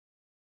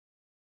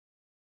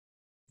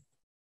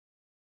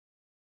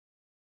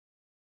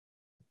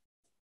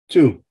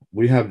 Two,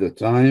 we have the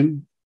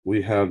time,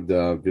 we have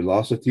the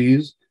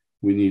velocities,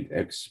 we need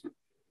x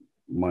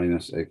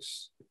minus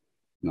x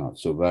naught.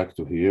 So back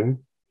to here,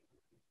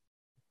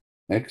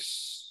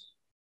 x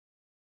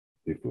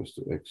equals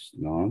to x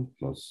naught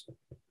plus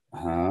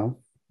half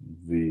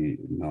v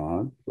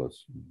naught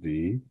plus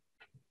v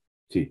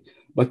t.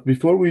 But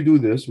before we do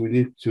this, we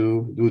need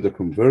to do the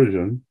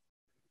conversion,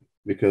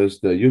 because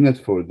the unit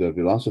for the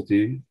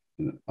velocity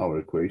in our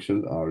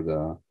equations are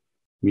the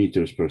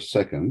meters per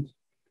second.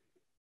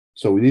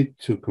 So we need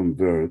to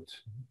convert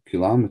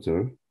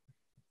kilometer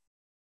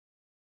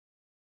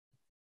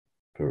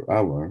per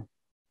hour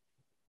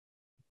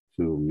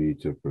to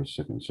meter per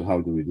second. So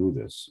how do we do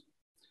this?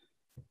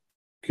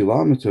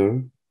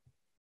 Kilometer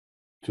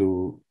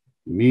to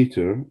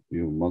meter,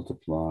 you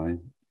multiply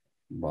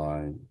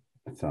by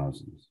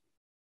 1,000.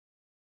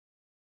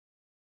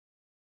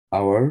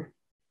 Hour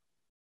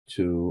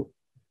to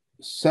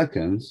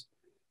seconds,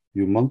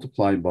 you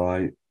multiply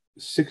by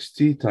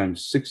 60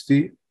 times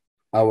 60.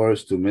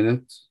 Hours to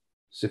minutes,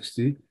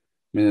 60.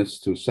 Minutes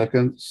to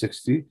second,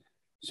 60.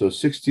 So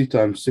 60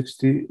 times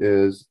 60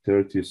 is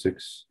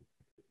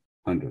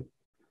 3,600.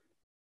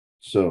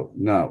 So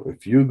now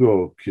if you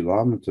go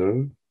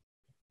kilometer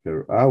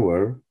per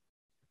hour,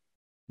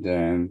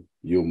 then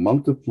you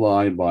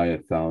multiply by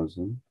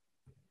 1,000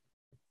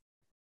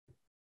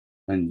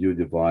 and you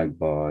divide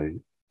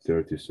by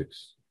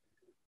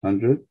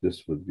 3,600.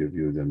 This would give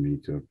you the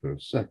meter per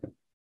second,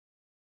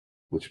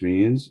 which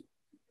means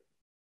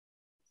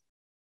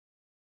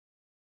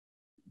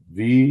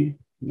V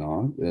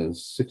naught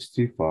is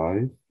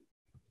 65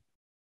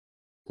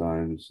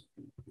 times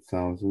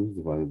 1,000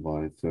 divided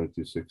by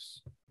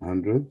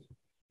 3,600.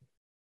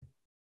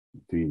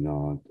 V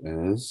naught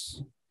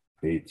is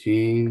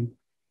 18.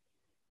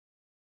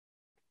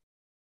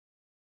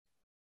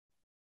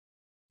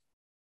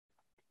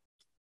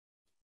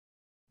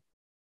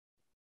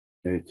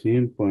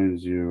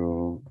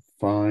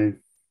 .05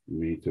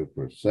 meter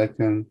per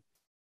second.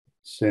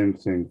 Same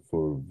thing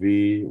for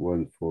V,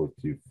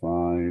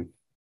 145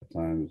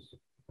 times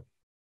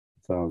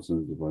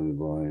 1,000 divided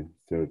by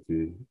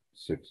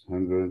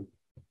 3,600.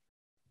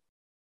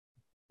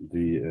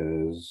 V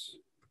is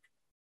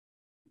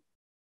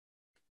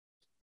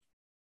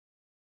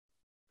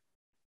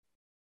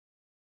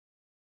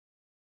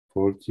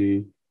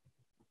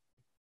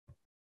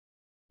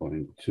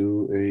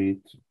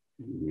 40.28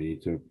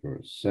 meter per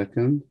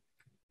second.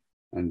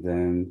 And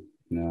then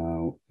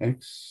now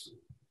x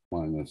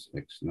minus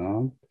x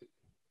naught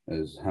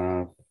is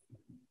half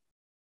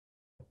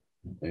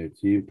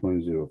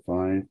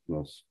 18.05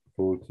 plus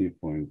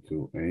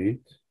 40.28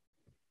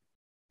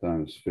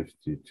 times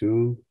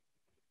 52.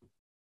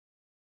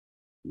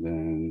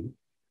 Then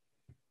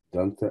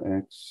delta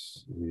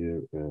x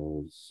here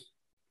is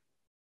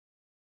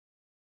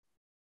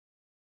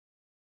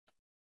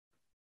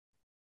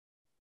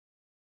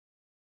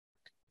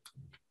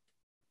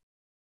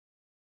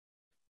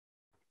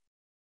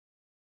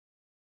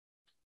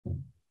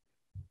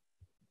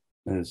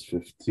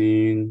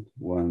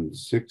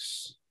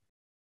 15.16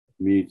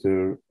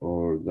 meter,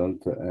 or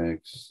delta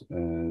x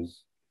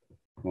is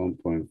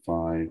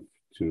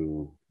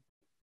 1.52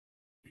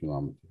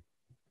 kilometer.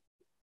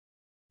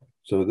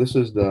 So this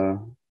is the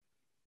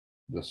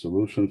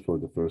solution for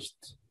the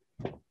first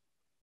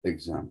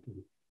example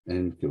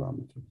in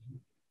kilometers.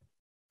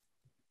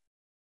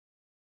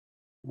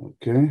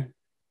 Okay,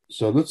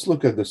 so let's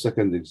look at the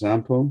second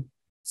example.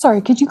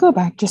 Sorry, could you go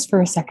back just for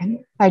a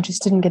second? I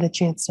just didn't get a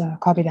chance to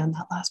copy down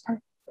that last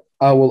part.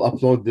 I will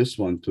upload this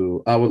one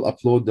to, I will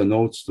upload the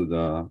notes to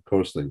the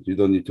course link. You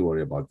don't need to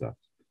worry about that.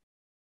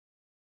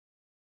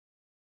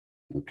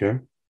 Okay?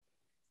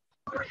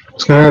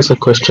 Can I ask a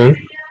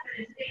question?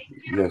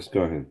 Yes,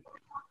 go ahead.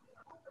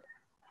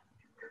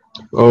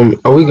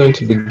 Are we going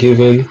to be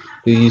given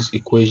these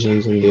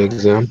equations in the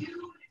exam?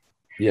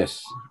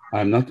 Yes,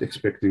 I'm not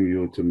expecting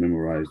you to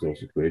memorize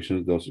those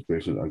equations. Those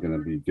equations are going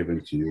to be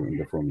given to you in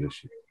the formula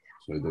sheet.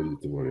 So you don't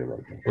need to worry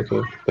about that.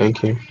 Okay,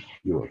 thank you.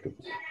 You're welcome.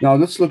 Now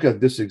let's look at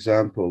this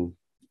example.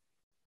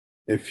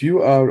 If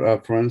you are a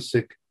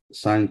forensic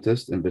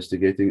scientist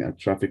investigating a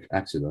traffic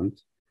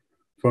accident,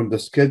 from the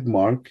skid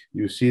mark,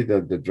 you see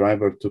that the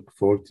driver took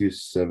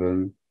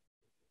 47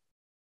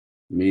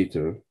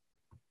 meters.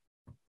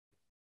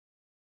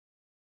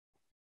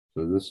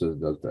 So this is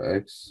delta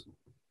x.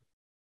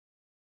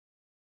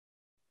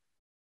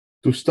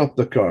 To stop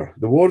the car.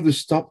 The word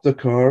stop the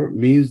car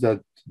means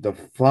that the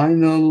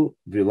final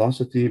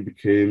velocity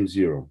became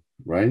 0,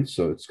 right?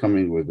 So it's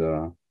coming with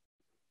an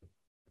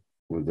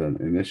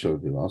initial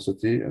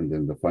velocity, and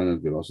then the final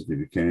velocity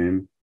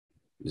became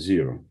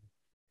 0.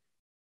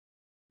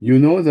 You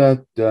know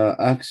that the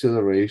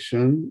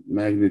acceleration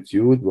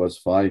magnitude was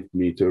 5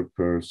 meters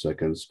per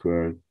second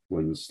squared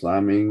when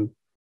slamming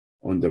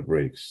on the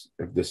brakes.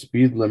 If the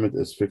speed limit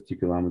is 50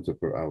 kilometers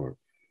per hour,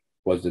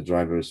 was the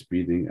driver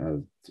speeding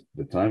at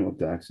the time of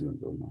the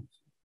accident or not?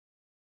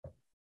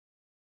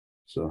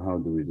 So how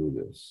do we do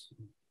this?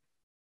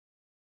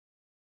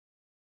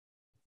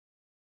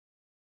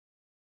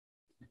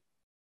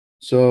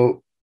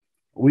 So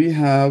we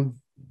have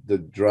the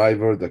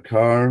driver, the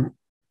car,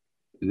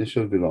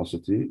 initial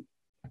velocity,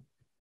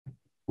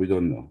 we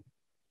don't know.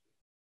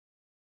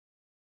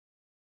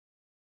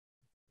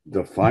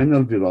 The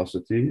final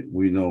velocity,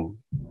 we know,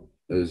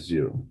 is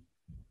 0.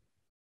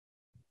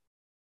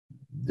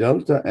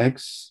 Delta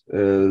x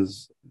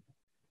is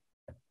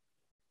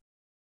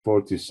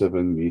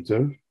 47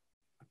 meters.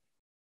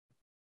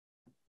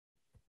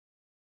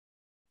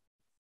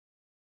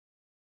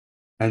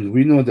 And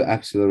we know the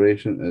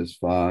acceleration is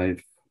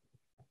 5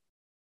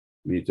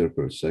 meters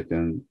per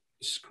second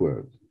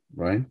squared,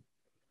 right?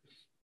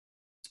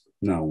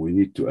 Now we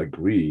need to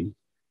agree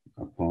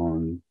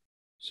upon,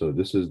 so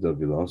this is the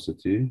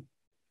velocity,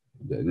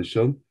 the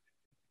initial,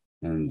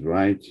 and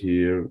right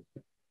here,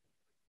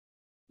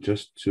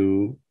 just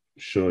to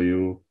show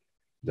you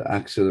the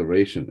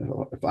acceleration.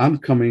 If I'm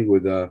coming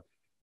with a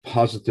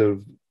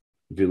positive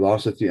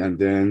velocity and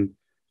then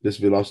this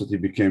velocity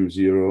became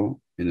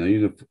 0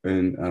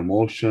 in a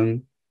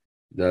motion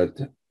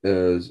that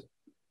is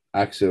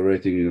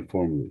accelerating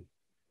uniformly.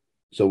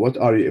 So what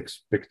are you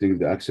expecting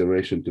the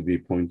acceleration to be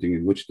pointing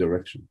in which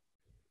direction?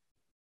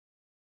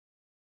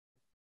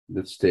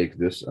 Let's take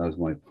this as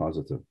my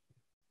positive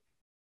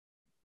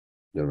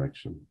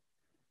direction.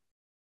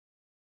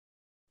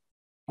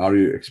 Are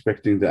you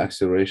expecting the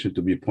acceleration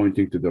to be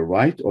pointing to the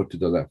right or to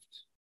the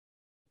left?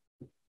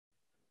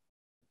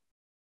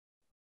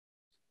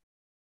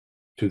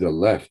 To the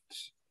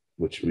left,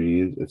 which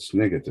means it's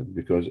negative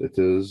because it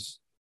is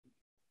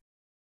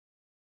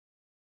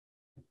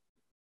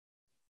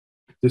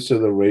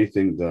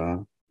decelerating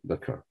the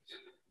car.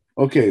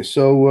 Okay,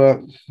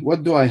 so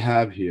what do I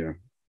have here?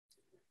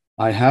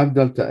 I have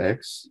delta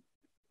x.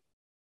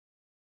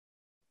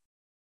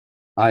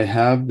 I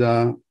have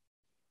the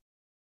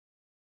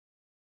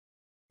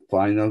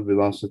final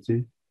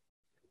velocity.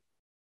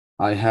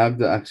 I have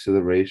the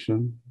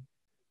acceleration.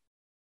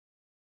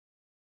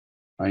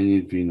 I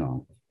need V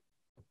naught.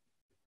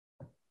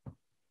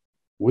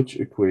 Which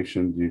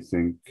equation do you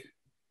think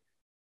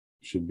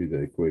should be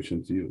the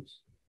equation to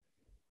use?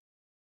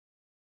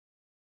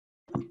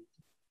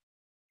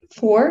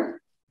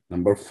 4.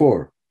 Number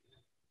 4,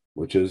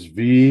 which is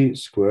V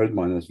squared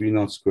minus V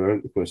naught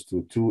squared equals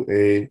to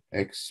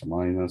 2ax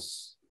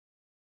minus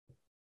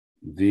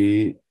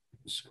V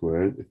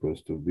squared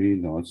equals to V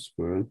naught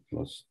squared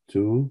plus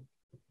 2x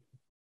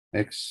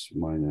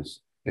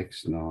minus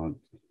x naught,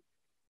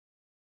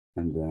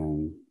 and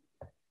then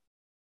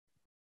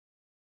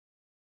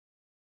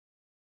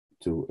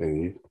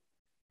 2a.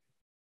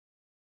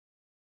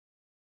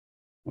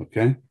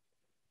 Okay,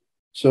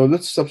 so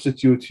let's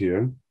substitute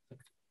here.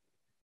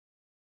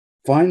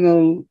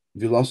 Final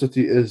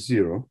velocity is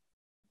 0.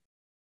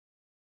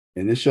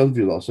 Initial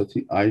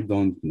velocity, I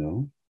don't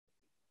know.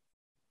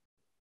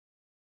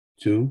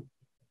 2.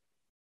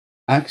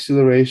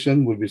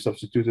 Acceleration will be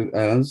substituted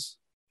as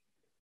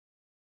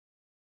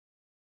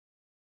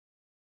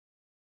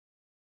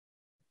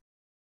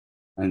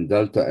and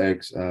delta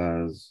x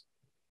as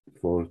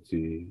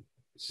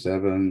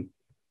 47.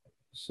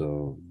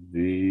 So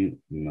V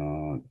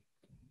naught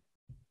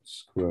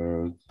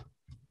squared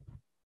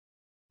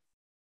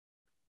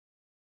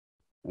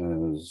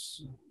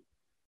as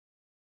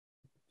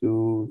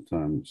 2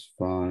 times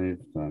 5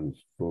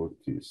 times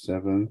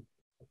 47,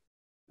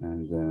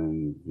 and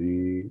then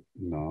V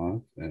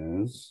naught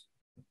as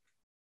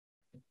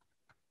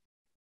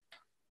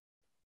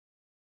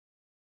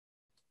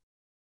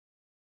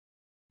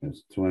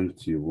is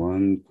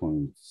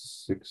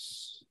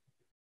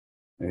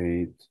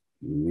 21.68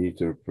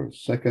 meter per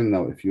second.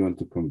 Now, if you want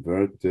to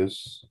convert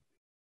this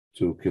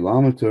to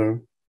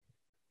kilometer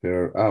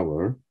per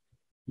hour,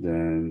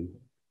 then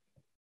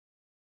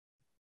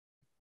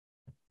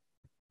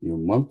you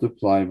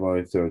multiply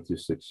by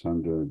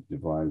 3600,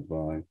 divide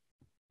by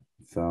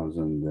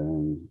 1000,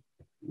 then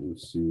you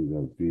see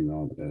that V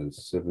naught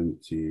is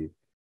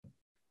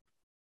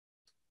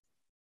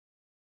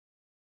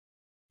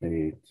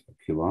 78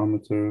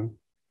 kilometer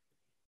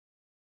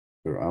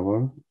per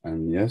hour.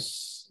 And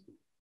yes,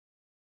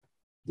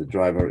 the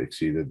driver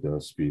exceeded the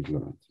speed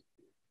limit.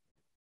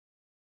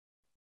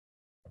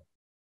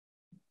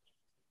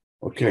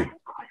 Okay,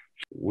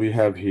 we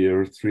have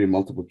here 3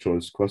 multiple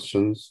choice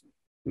questions.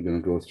 We're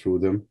going to go through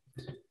them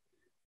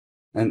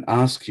and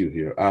ask you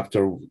here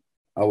after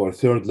our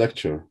 3rd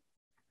lecture,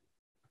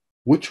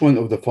 which one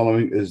of the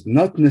following is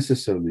not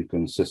necessarily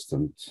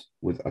consistent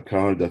with a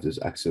car that is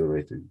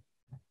accelerating?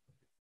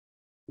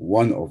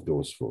 One of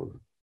those 4.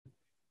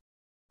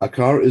 A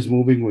car is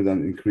moving with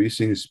an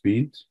increasing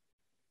speed.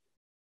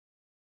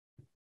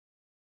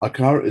 A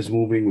car is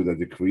moving with a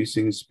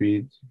decreasing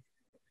speed,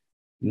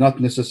 not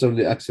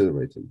necessarily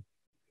accelerating.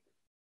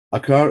 A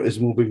car is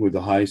moving with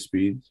a high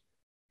speed.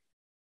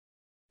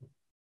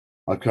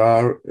 A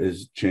car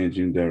is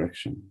changing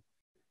direction.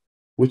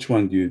 Which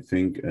one do you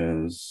think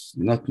is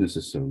not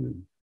necessarily?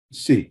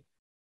 C.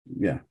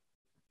 Yeah,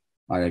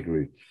 I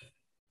agree.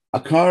 A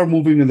car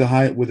moving with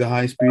a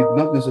high speed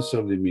not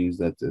necessarily means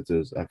that it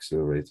is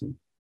accelerating,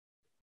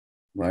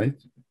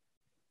 right?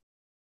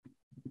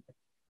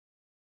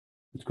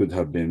 It could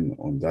have been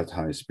on that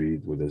high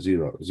speed with a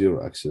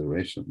zero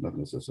acceleration, not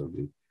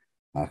necessarily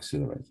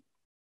accelerating.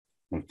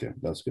 Okay,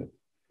 that's good.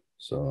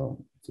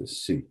 So it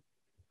is C.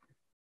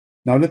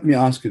 Now let me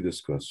ask you this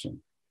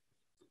question.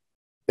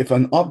 If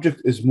an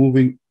object is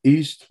moving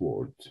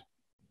eastward,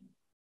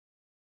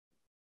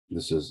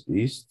 this is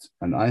east,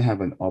 and I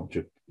have an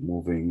object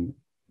moving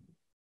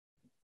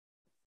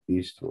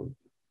eastward,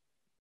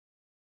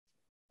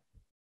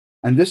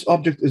 and this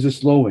object is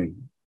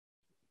slowing,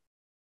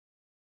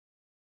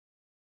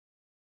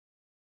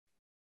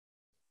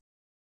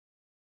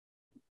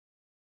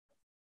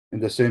 in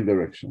the same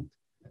direction,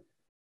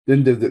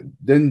 then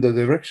the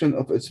direction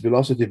of its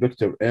velocity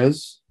vector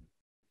is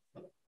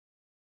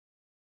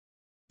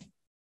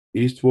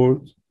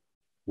eastward,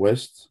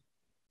 west,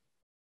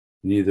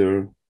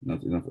 neither,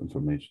 not enough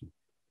information.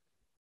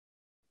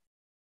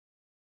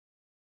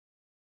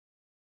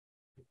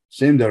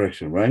 Same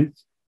direction, right?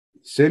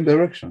 Same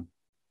direction.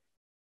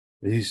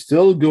 He's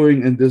still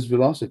going in this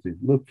velocity.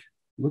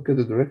 Look at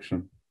the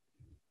direction.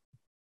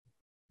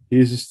 He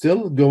is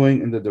still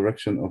going in the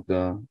direction of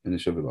the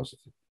initial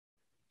velocity.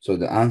 So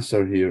the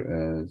answer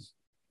here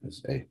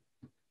is A.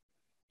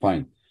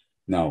 Fine.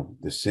 Now,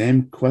 the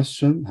same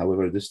question,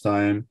 however, this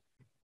time,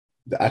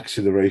 the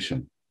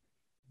acceleration.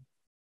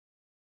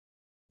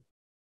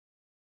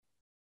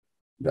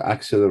 The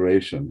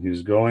acceleration.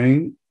 He's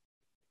going,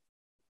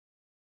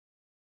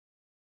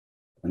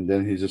 and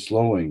then he's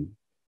slowing.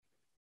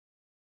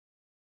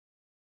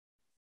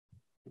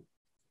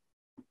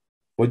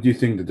 What do you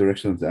think the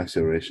direction of the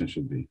acceleration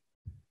should be?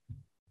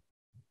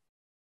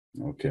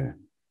 Okay.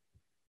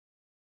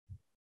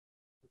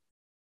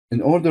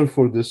 In order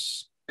for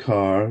this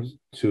car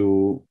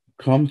to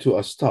come to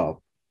a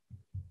stop,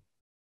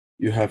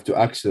 you have to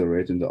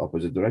accelerate in the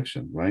opposite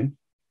direction, right?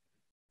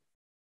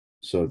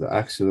 So the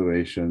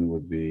acceleration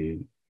would be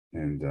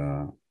in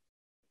the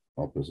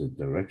opposite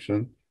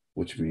direction,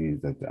 which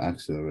means that the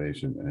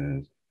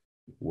acceleration is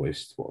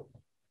wasteful.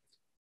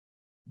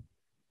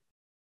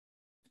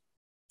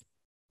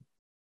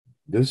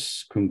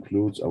 This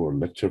concludes our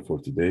lecture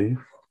for today.